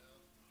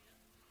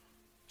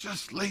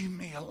 Just leave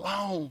me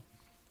alone.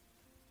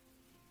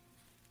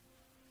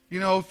 You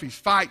know, if he's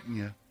fighting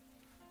you,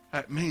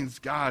 that means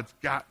God's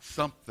got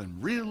something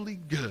really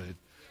good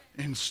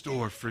in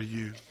store for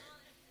you.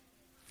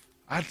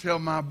 I tell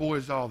my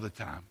boys all the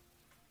time,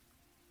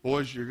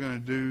 boys, you're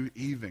going to do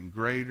even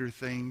greater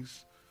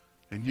things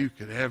than you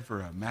could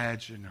ever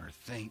imagine or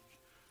think,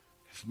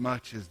 as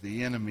much as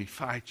the enemy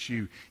fights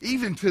you.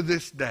 Even to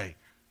this day,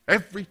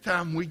 every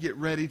time we get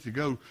ready to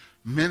go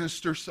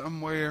minister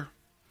somewhere,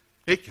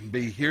 it can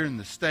be here in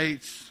the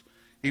States.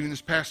 Even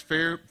this past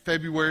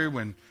February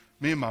when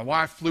me and my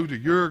wife flew to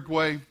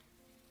Uruguay,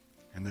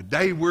 and the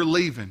day we're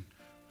leaving,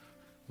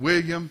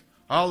 William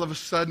all of a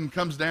sudden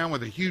comes down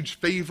with a huge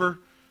fever,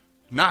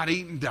 not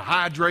eating,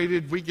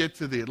 dehydrated. We get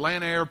to the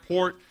Atlanta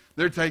airport.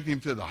 They're taking him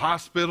to the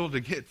hospital to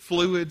get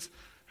fluids.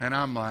 And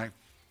I'm like,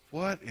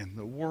 what in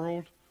the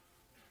world?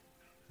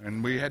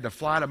 And we had to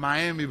fly to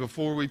Miami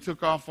before we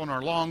took off on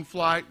our long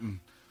flight. And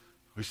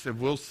we said,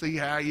 we'll see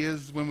how he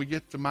is when we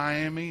get to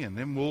Miami, and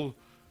then we'll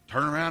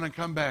turn around and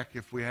come back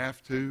if we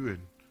have to. And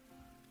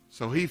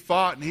so he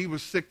fought, and he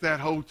was sick that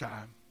whole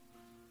time.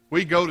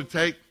 We go to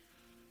take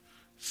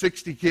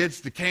 60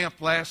 kids to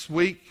camp last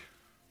week.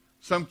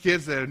 Some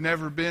kids that have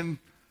never been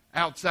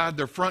outside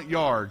their front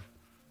yard.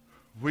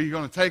 We're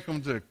going to take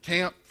them to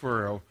camp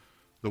for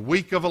the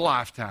week of a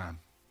lifetime.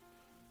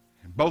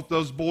 And both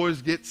those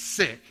boys get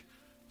sick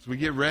as we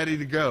get ready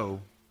to go.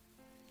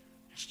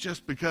 It's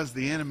just because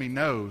the enemy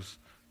knows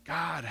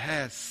God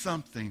has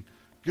something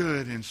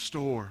good in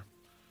store.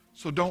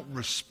 So don't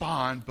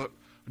react,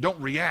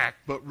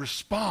 but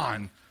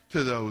respond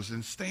to those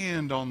and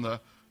stand on the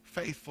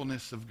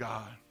faithfulness of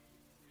God.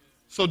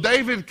 So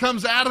David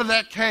comes out of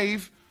that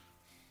cave,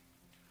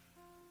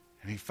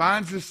 and he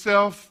finds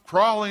himself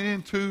crawling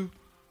into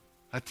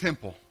a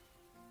temple.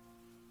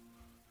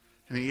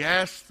 And he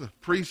asks the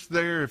priest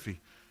there if he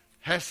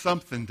has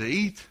something to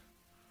eat.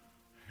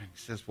 And he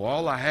says, well,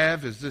 all I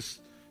have is this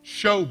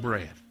show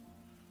bread,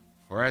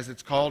 or as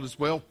it's called as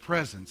well,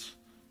 presence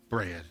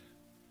bread.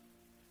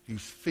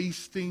 He's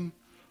feasting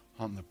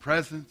on the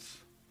presence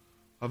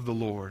of the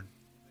Lord.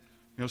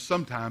 You know,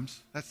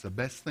 sometimes that's the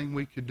best thing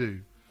we could do,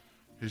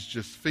 is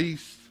just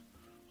feast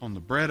on the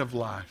bread of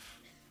life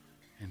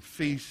and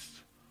feast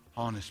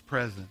on his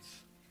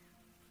presence.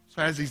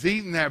 So as he's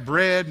eating that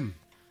bread and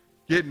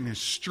getting his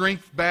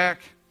strength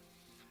back,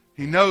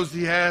 he knows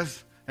he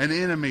has an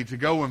enemy to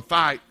go and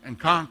fight and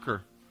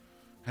conquer.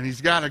 And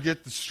he's got to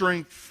get the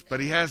strength, but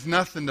he has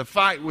nothing to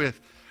fight with.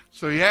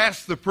 So he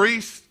asks the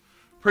priest,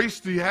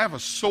 do you have a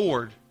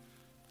sword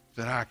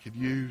that I could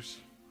use?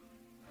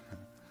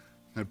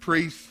 The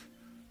priest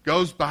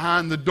goes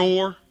behind the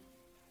door,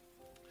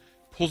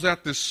 pulls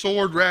out this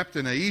sword wrapped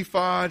in an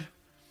ephod,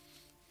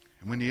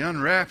 and when he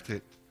unwrapped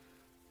it,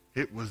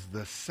 it was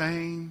the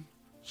same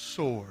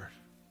sword,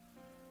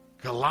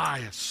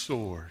 Goliath's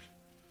sword,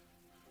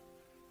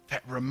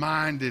 that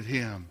reminded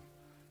him,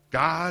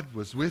 God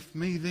was with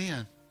me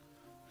then,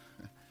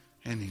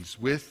 and he's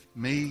with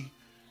me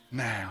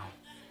now.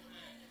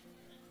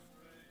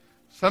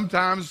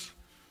 Sometimes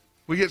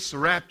we get so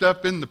wrapped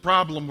up in the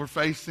problem we're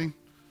facing,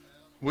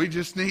 we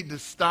just need to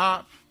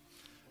stop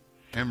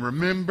and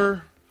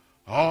remember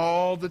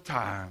all the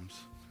times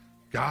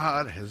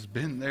God has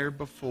been there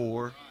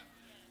before.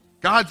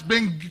 God's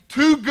been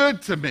too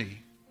good to me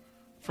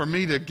for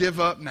me to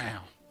give up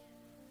now.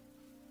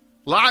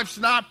 Life's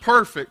not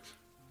perfect.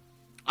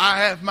 I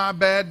have my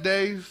bad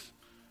days,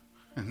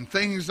 and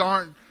things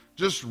aren't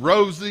just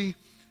rosy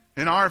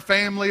in our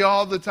family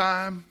all the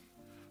time,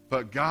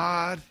 but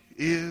God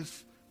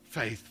is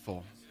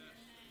faithful.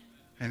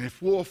 And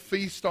if we'll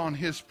feast on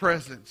his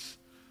presence,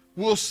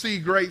 we'll see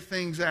great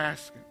things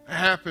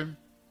happen.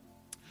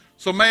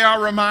 So may I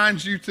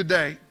remind you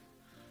today,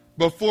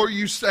 before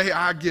you say,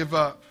 I give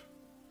up,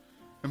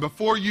 and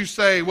before you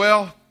say,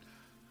 well,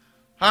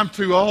 I'm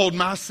too old,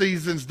 my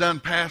season's done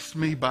passed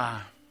me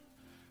by.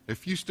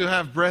 If you still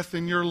have breath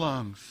in your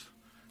lungs,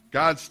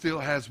 God still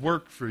has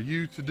work for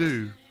you to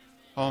do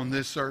on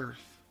this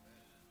earth.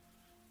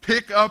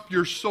 Pick up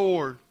your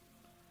sword.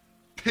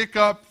 Pick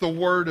up the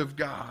Word of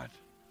God.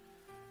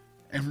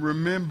 And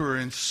remember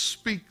and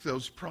speak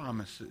those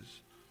promises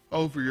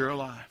over your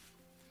life.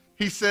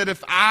 He said,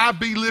 if I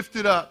be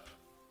lifted up,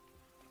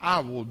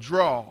 I will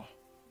draw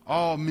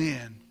all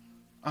men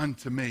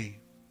unto me.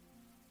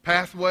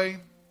 Pathway,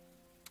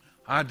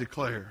 I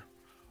declare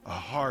a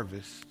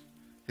harvest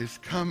is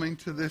coming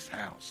to this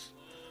house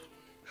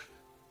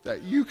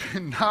that you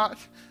cannot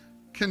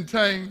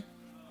contain.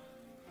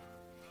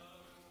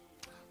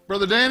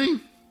 Brother Danny,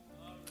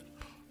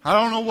 I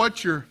don't know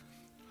what you're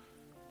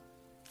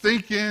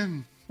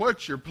thinking,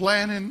 what you're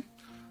planning,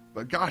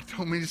 but God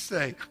told me to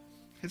say,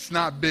 it's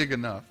not big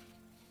enough.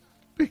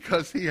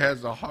 because he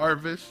has a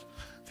harvest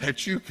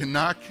that you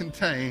cannot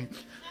contain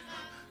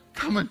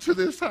coming to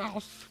this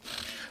house.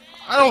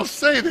 I don't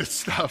say this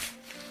stuff.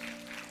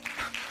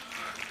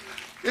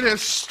 It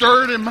has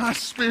stirred in my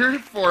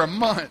spirit for a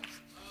month.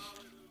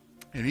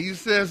 And he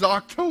says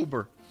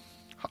October.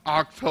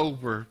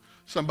 October.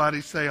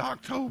 Somebody say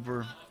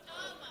October.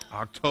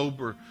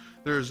 October.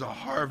 There's a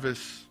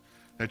harvest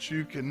that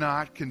you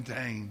cannot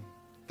contain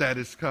that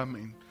is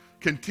coming.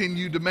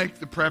 Continue to make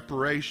the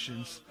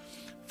preparations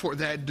for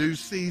that due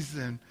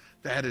season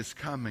that is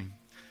coming.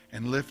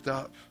 And lift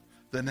up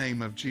the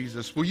name of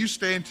Jesus. Will you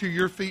stand to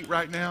your feet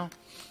right now?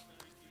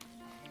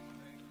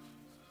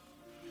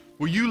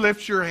 Will you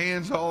lift your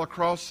hands all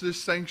across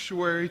this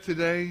sanctuary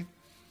today?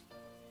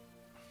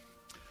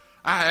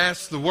 I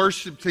asked the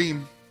worship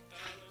team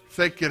if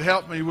they could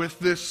help me with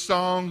this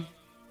song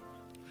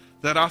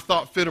that I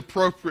thought fit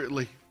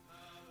appropriately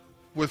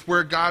with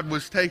where God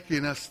was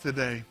taking us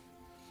today.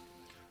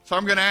 So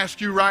I'm going to ask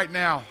you right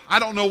now. I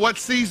don't know what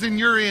season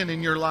you're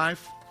in your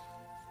life.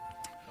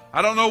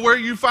 I don't know where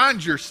you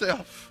find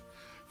yourself.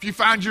 If you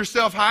find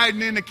yourself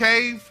hiding in a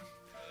cave,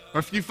 or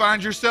if you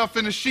find yourself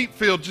in a sheep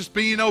field just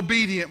being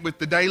obedient with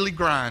the daily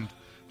grind,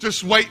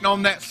 just waiting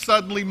on that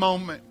suddenly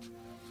moment.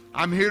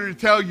 I'm here to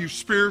tell you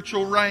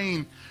spiritual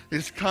rain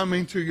is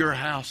coming to your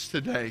house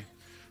today.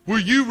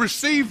 Will you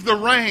receive the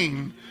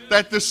rain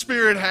that the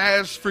Spirit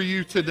has for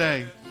you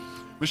today?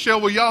 Michelle,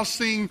 will y'all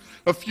sing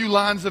a few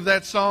lines of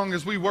that song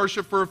as we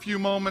worship for a few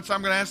moments?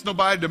 I'm going to ask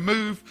nobody to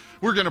move.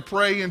 We're going to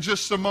pray in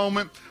just a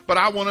moment. But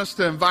I want us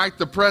to invite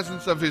the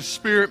presence of His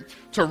Spirit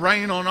to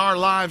rain on our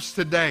lives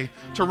today,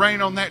 to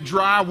rain on that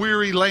dry,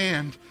 weary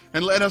land,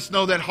 and let us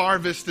know that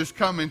harvest is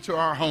coming to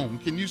our home.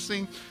 Can you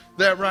sing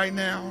that right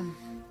now?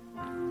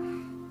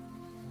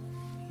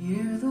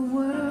 Hear the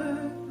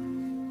word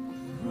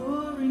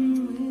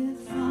roaring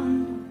with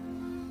thunder,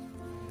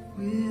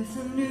 with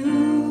a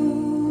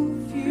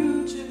new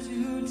future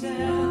to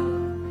tell.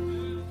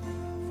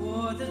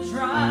 For the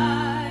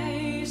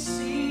dry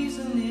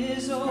season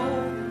is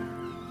over,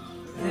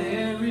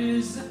 there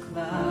is a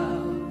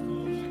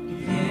cloud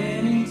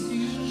beginning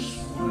to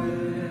swell.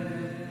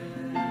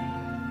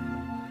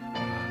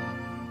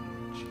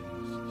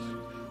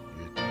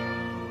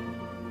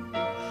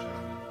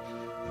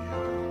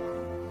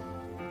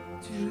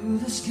 To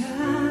the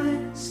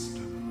skies,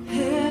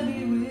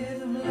 heavy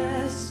with a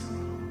blessing,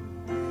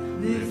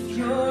 lift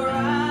your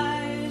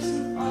eyes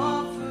and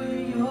offer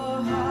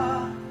your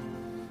heart.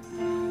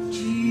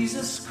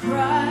 Jesus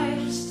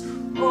Christ,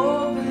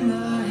 open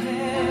the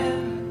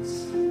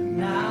heavens,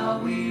 now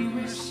we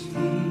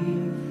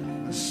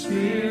receive the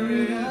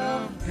Spirit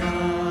of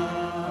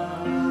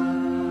God.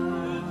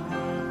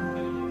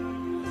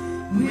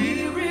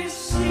 We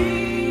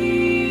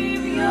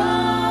receive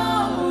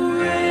your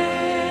rain.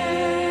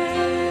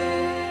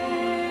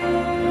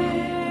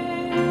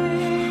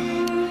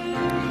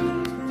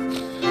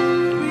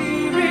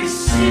 We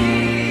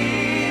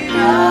receive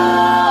your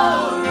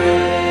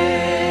rain.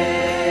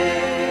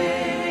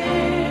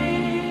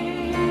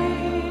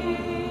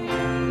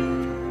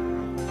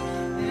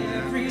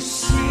 Every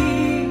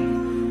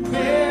seed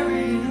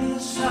buried in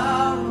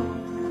sorrow,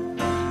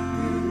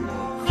 you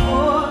are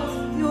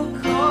called, you're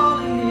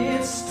calling,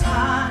 it's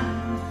time.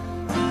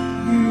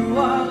 You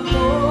are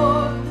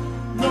Lord,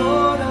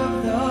 Lord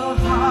of the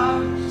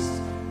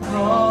harvest,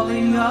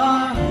 calling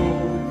our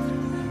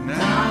hope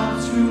now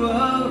to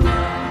arise.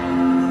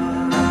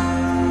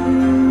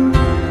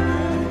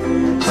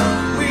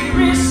 We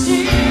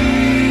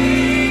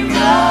receive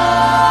your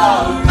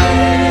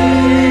rain.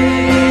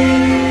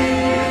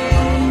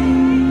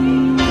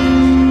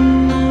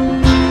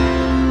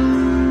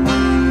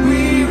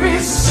 We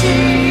receive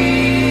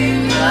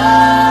your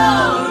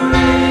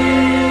rain.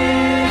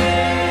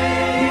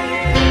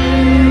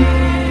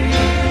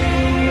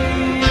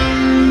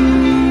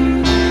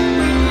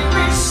 We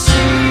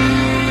receive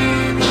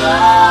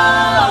your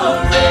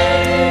rain.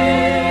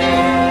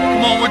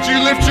 Come on, would you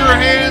lift your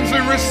hands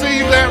and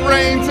receive that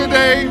rain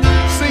today?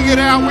 Sing it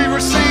out. We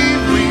receive.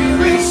 We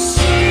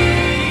receive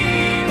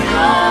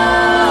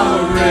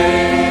your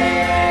rain.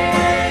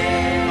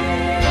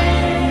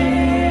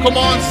 Come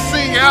on,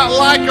 sing out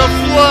like a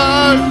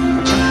flood.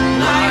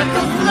 Like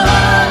a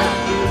flood,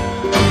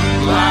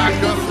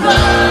 like a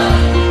flood,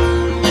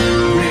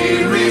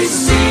 we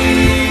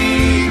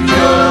receive your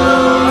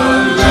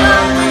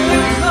love. We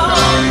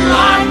come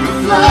like a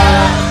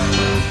flood,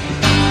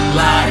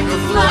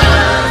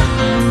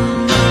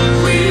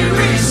 we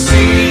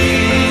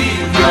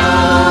receive your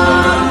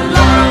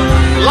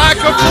love.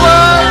 Like a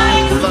flood.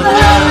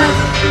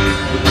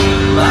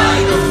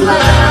 Like a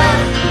flood,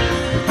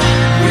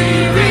 we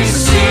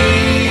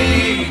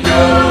receive your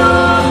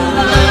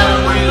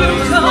love. We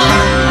come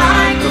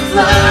like a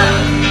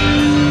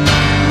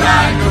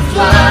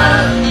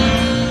flood,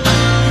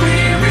 we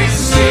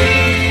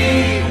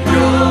receive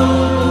your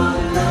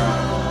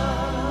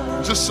love.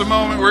 In just a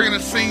moment, we're going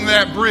to sing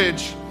that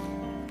bridge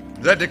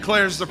that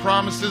declares the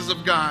promises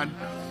of God.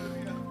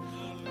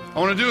 I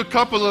want to do a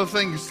couple of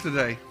things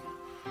today.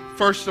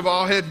 First of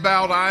all, head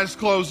bowed, eyes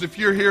closed. If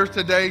you're here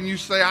today and you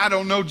say, I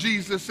don't know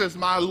Jesus as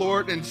my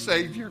Lord and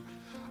Savior,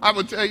 I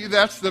would tell you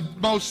that's the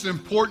most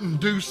important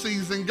due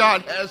season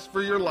God has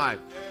for your life.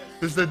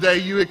 Is the day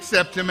you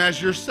accept Him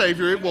as your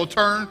Savior. It will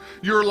turn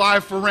your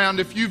life around.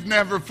 If you've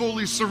never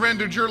fully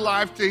surrendered your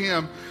life to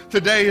Him,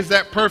 today is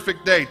that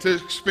perfect day to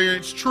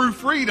experience true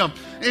freedom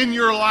in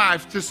your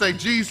life, to say,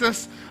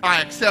 Jesus,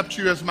 I accept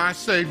you as my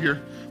Savior.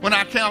 When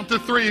I count to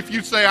 3, if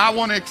you say, I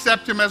want to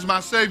accept Him as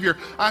my Savior,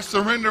 I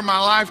surrender my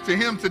life to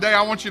Him today,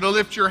 I want you to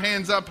lift your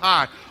hands up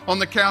high on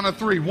the count of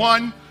 3.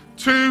 1,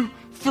 2,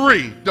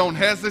 3. Don't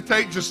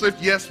hesitate. Just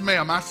lift, yes,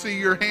 ma'am. I see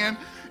your hand.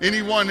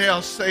 Anyone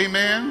else?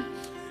 Amen.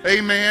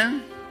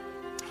 Amen.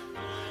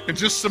 In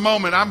just a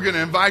moment, I'm going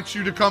to invite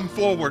you to come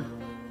forward.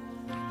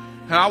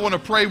 And I want to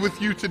pray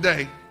with you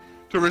today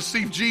to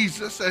receive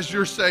Jesus as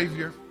your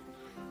Savior.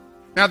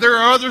 Now, there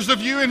are others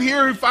of you in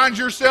here who find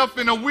yourself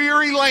in a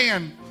weary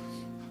land.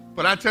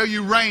 But I tell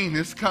you, rain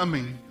is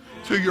coming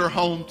to your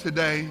home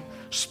today.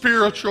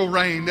 Spiritual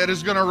rain that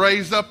is going to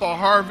raise up a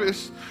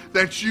harvest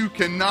that you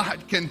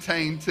cannot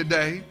contain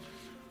today.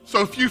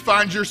 So if you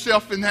find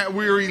yourself in that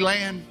weary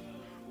land,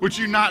 would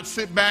you not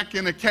sit back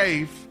in a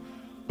cave,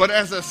 but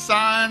as a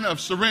sign of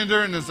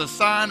surrender and as a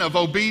sign of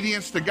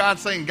obedience to God,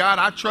 saying, God,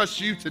 I trust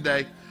you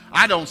today.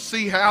 I don't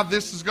see how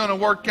this is going to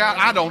work out.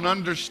 I don't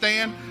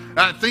understand.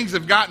 Things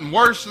have gotten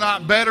worse,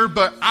 not better,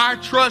 but I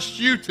trust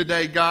you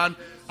today, God.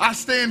 I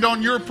stand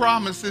on your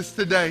promises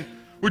today.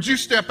 Would you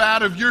step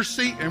out of your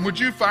seat and would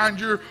you find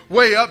your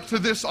way up to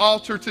this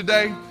altar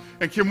today?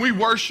 And can we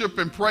worship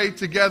and pray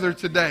together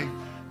today?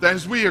 That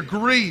as we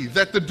agree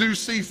that the due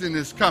season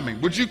is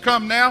coming. Would you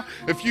come now?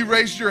 If you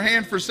raised your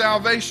hand for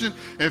salvation,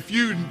 if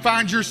you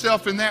find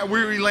yourself in that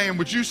weary land,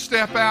 would you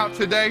step out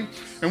today?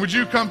 And would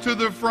you come to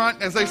the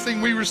front as they sing,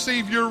 we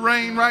receive your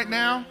rain right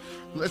now?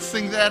 Let's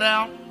sing that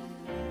out.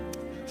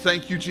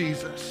 Thank you,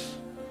 Jesus.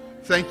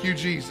 Thank you,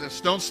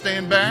 Jesus. Don't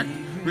stand back.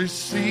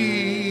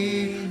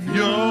 Receive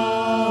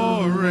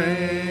your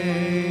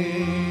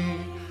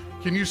rain.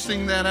 Can you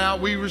sing that out?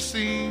 We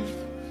receive.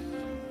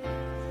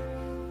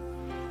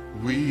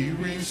 We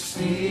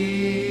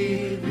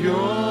receive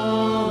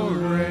your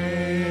rain.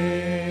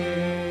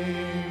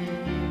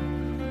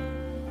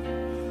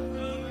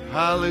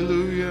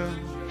 Hallelujah.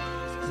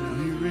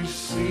 We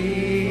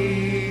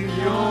receive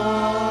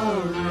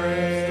your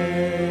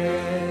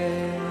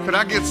rain. Could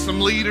I get some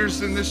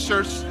leaders in this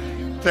church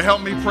to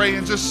help me pray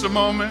in just a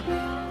moment?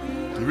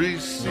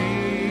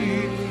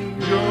 Receive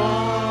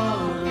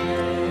your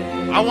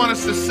rain. I want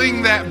us to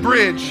sing that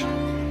bridge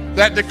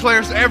that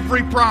declares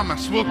every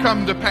promise will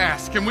come to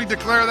pass. Can we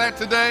declare that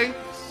today?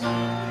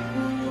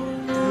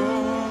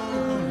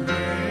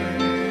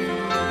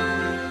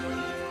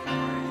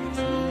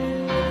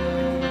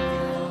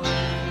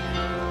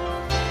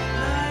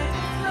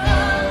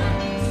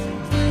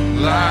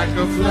 Like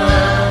a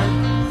flood,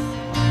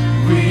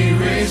 we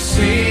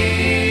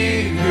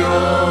receive your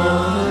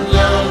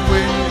love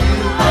when you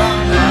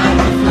come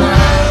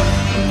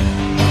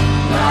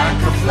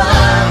like a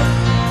flood,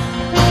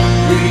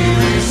 we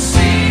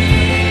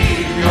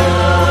receive your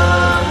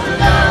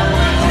love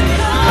when you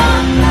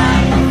come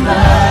like a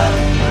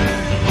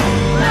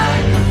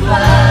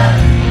flood,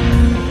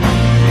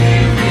 we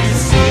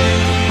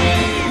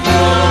receive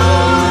your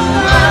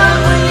love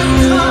when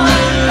you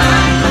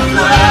come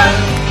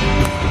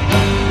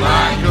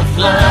like a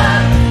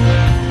flood,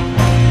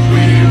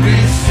 we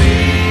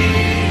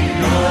receive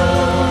your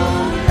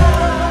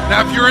love. Now,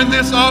 if you're in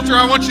this altar,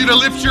 I want you to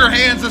lift your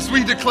hands as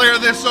we declare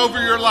this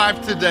over your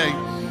life today.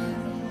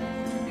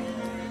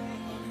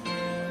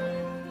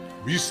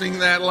 Will you sing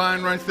that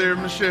line right there,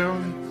 Michelle?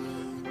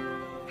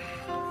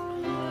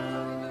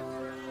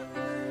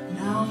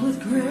 Now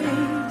with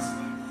great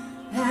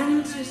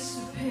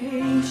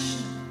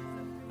anticipation,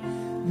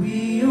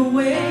 we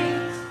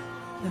await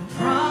the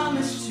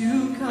promise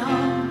to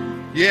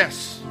come.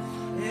 Yes.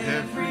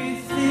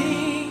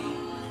 Everything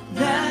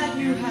that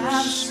you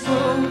have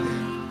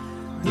spoken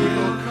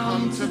will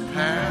come to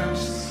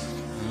pass.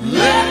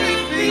 Let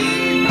it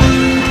be done.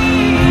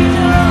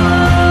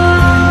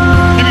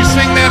 Can you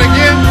sing that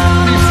again?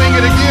 Can you sing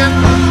it again?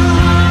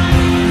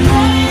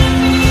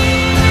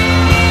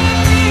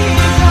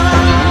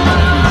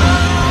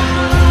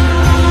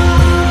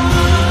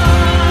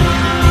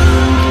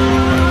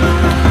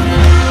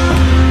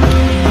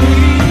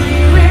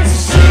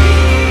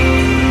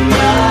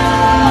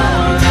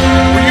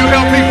 Will you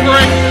help me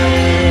pray?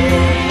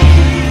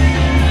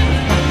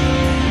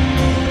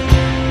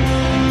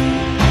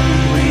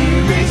 We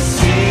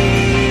receive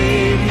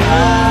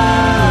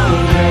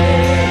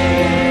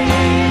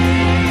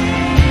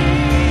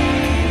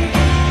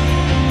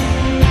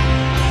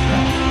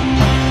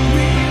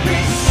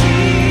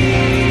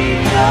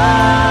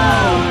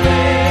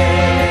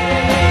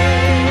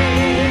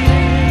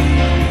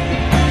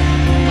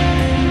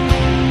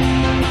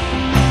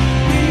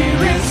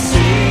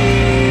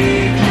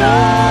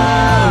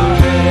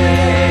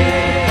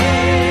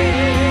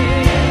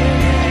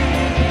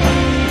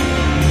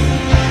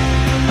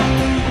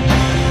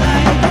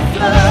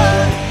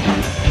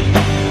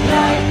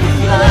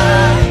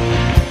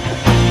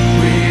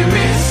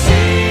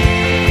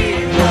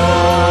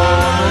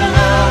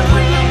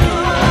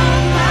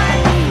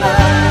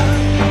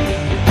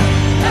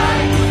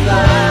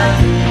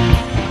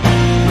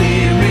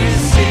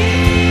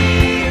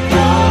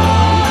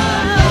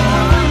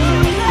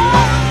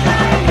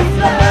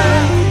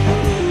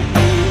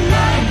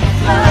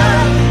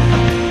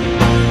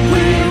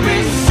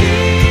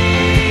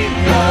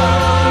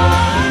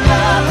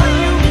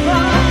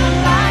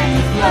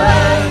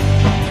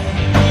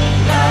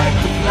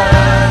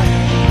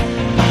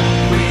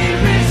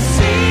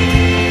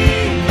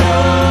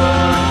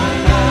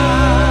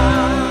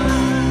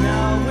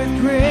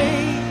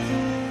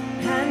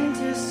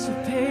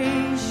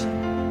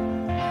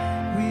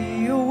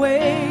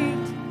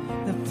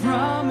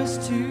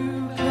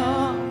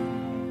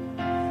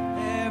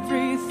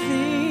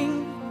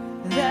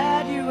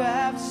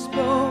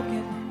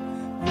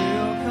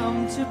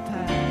to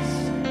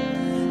pass.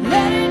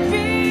 Let it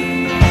be.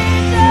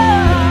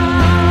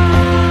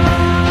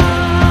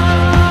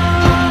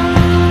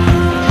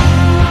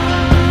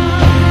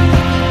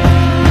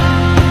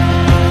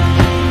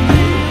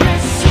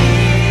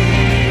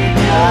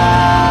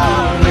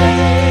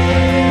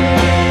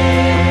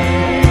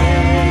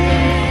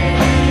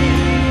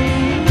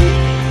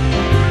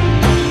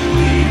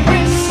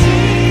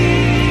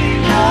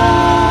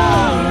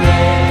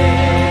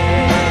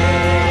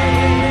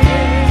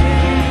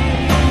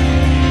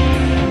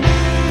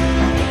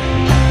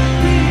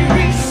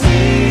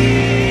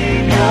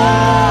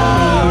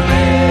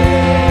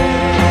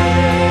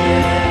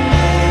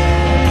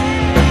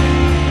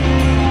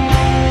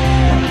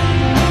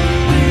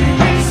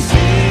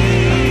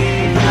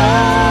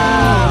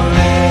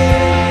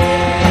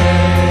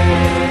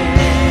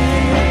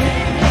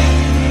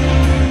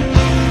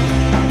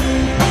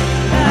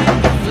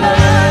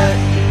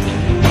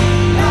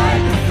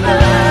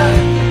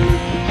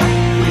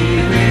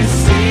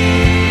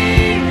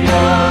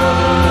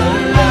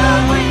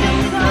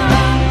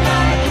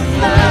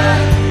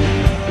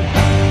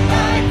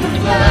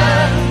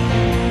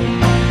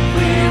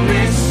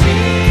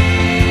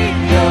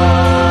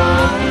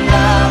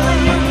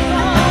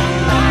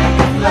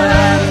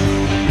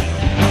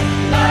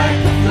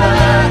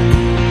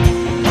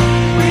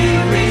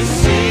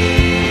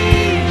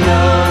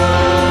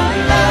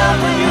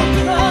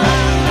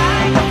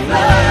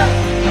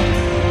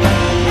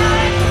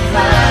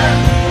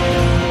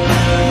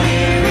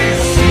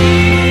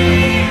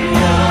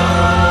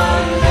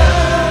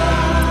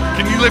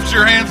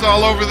 Your hands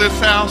all over this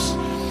house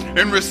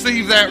and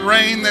receive that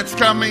rain that's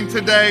coming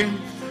today.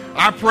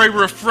 I pray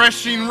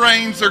refreshing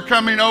rains are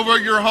coming over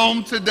your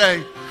home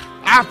today.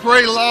 I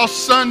pray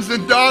lost sons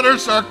and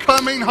daughters are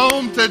coming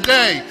home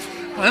today.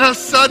 In a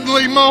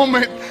suddenly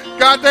moment,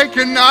 God, they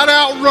cannot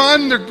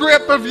outrun the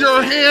grip of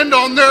your hand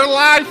on their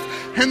life,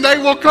 and they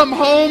will come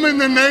home in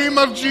the name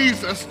of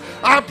Jesus.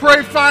 I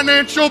pray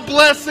financial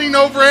blessing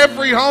over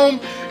every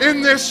home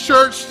in this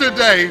church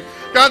today.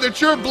 God,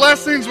 that your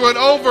blessings would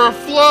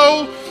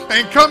overflow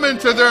and come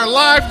into their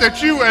life,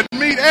 that you would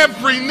meet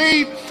every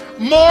need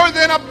more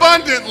than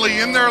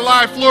abundantly in their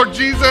life, Lord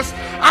Jesus.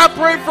 I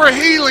pray for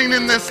healing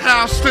in this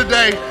house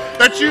today,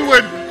 that you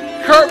would,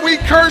 we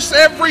curse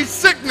every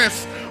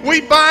sickness.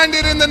 We bind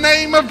it in the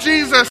name of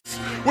Jesus.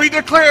 We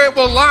declare it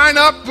will line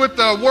up with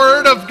the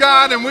word of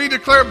God, and we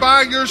declare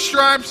by your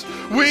stripes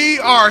we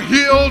are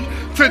healed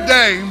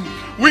today.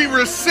 We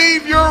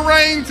receive your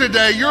rain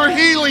today, your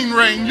healing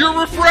rain, your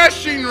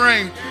refreshing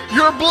rain,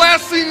 your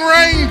blessing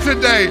rain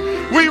today.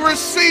 We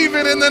receive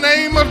it in the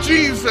name of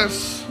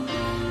Jesus.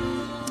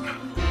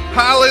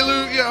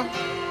 Hallelujah.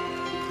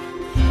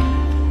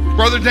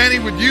 Brother Danny,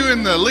 would you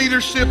and the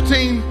leadership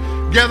team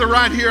gather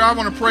right here? I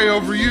want to pray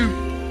over you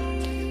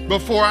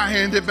before I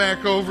hand it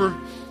back over.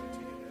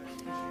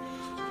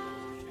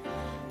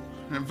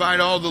 Invite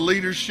all the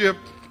leadership.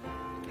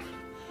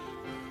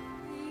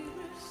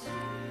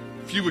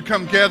 If you would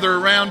come gather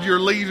around your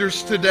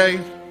leaders today.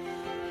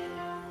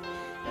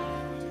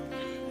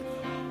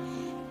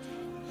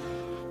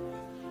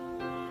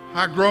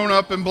 I've grown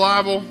up in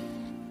Bible.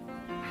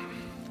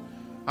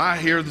 I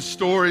hear the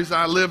stories.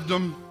 I lived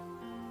them.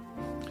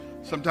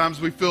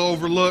 Sometimes we feel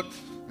overlooked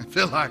and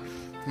feel like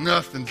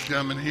nothing's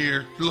coming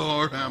here.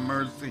 Lord, have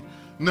mercy.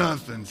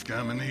 Nothing's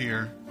coming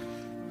here.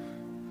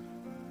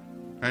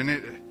 And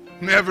it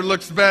never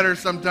looks better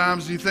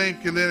sometimes, you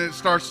think, and then it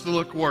starts to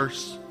look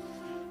worse.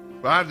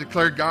 But I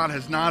declare God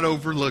has not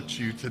overlooked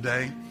you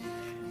today.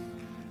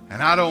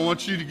 And I don't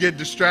want you to get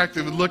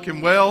distracted with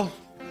looking, well,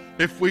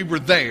 if we were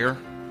there,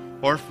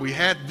 or if we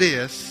had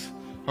this,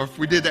 or if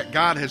we did that.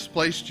 God has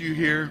placed you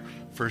here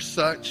for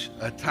such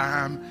a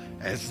time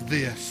as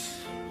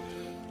this.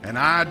 And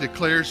I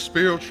declare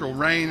spiritual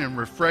rain and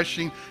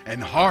refreshing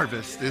and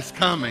harvest is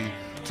coming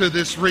to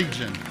this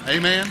region.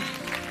 Amen.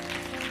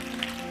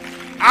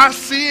 I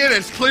see it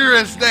as clear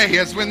as day,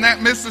 as when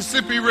that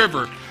Mississippi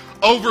River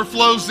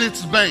overflows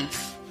its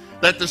banks,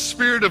 that the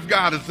Spirit of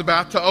God is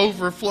about to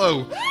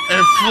overflow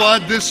and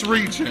flood this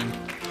region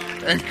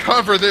and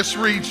cover this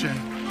region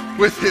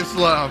with His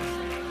love.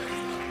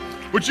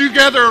 Would you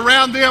gather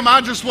around them?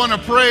 I just want to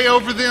pray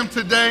over them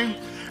today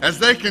as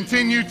they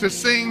continue to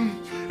sing.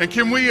 And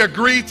can we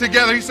agree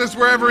together? He says,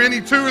 wherever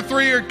any two or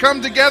three are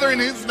come together in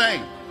His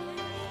name,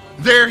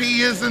 there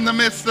He is in the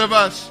midst of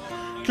us.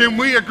 Can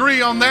we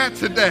agree on that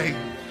today?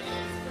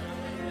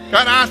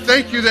 God, I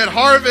thank you that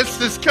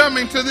harvest is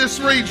coming to this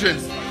region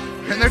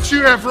and that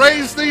you have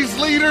raised these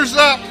leaders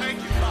up.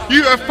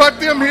 You have put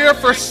them here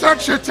for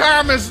such a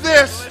time as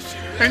this,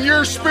 and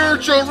your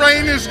spiritual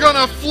rain is going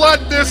to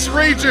flood this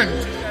region.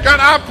 God,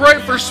 I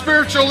pray for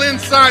spiritual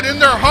insight in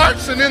their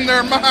hearts and in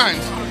their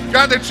minds.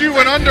 God, that you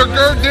would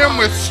undergird them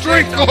with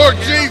strength, Lord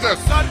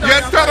Jesus.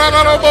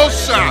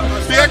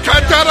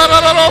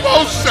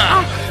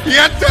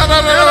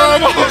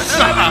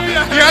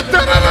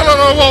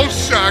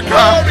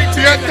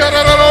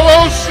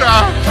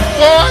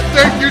 Lord, I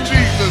thank you,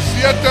 Jesus.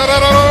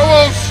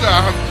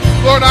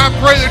 Lord, I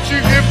pray that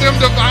you give them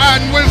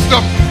divine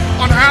wisdom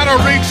on how to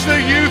reach the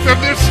youth of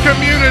this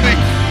community.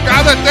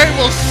 God, that they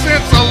will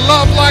sense a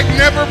love like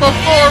never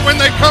before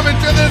when they come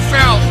into this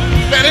house.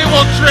 That it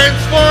will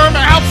transform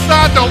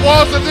outside the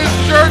walls of this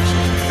church,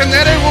 and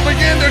that it will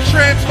begin to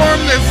transform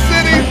this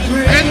city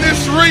and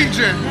this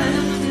region.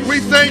 We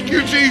thank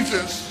you,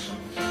 Jesus.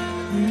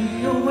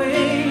 We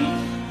await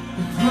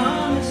the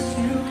promise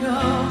to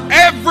come.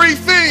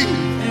 Everything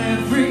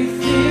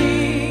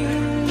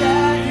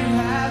That you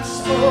have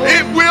spoken,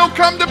 it will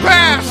come to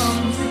pass.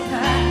 come to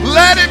pass.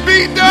 Let it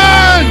be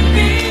done.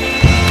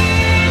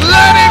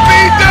 Let it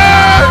be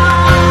done.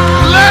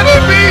 Let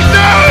it be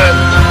done.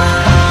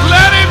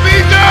 Let it be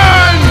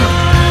done.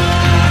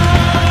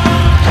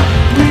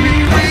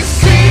 We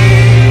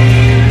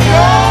receive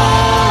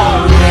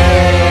your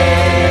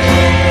rain.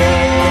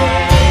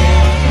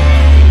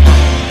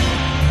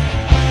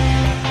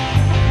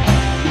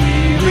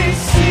 We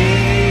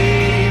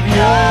receive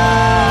your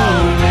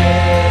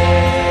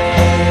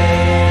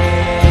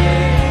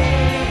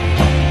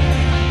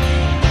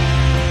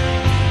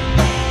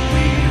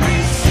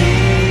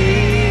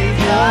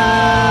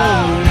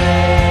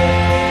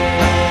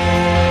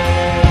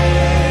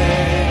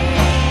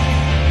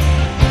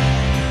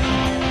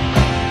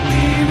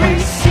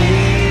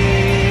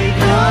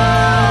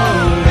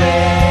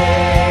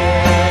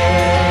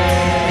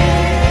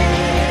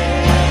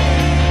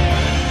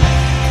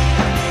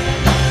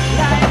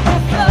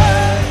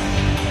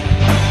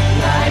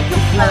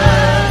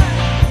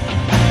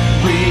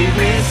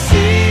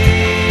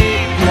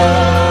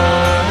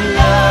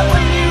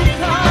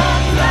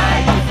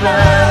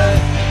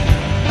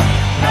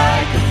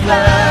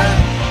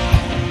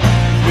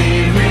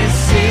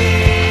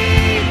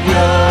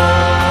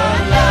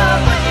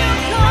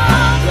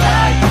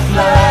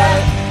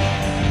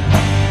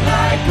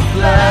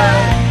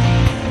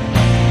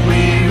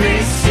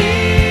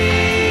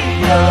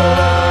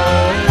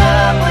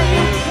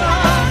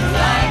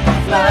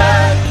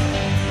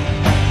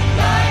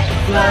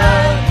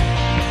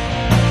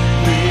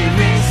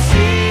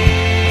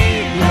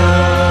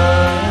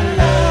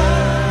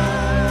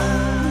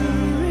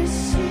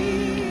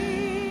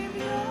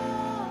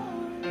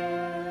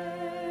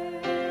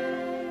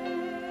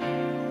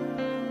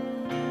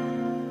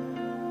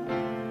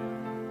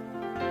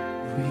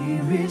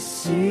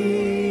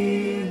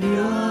receive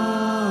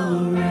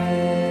your rain.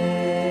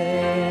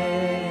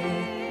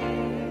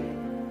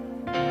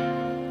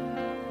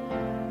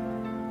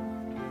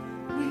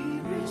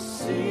 We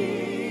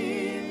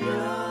receive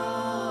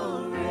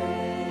your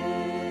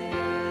rain.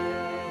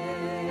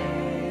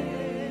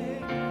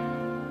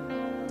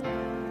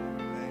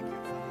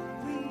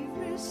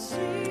 We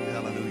receive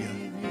Hallelujah.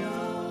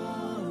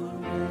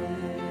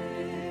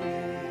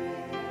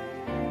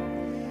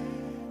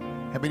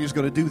 How many is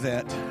going to do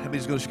that? How many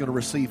is just going to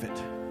receive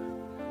it?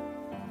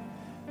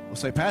 We'll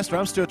say, Pastor,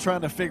 I'm still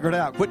trying to figure it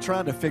out. Quit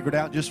trying to figure it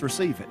out. Just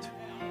receive it.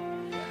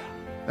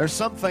 There's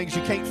some things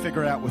you can't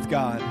figure out with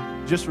God.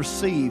 Just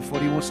receive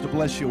what He wants to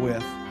bless you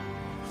with.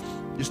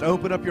 Just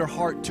open up your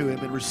heart to Him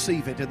and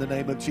receive it in the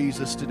name of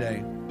Jesus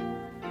today.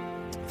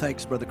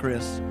 Thanks, Brother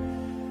Chris.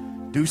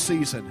 Due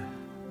season.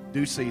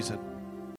 Due season.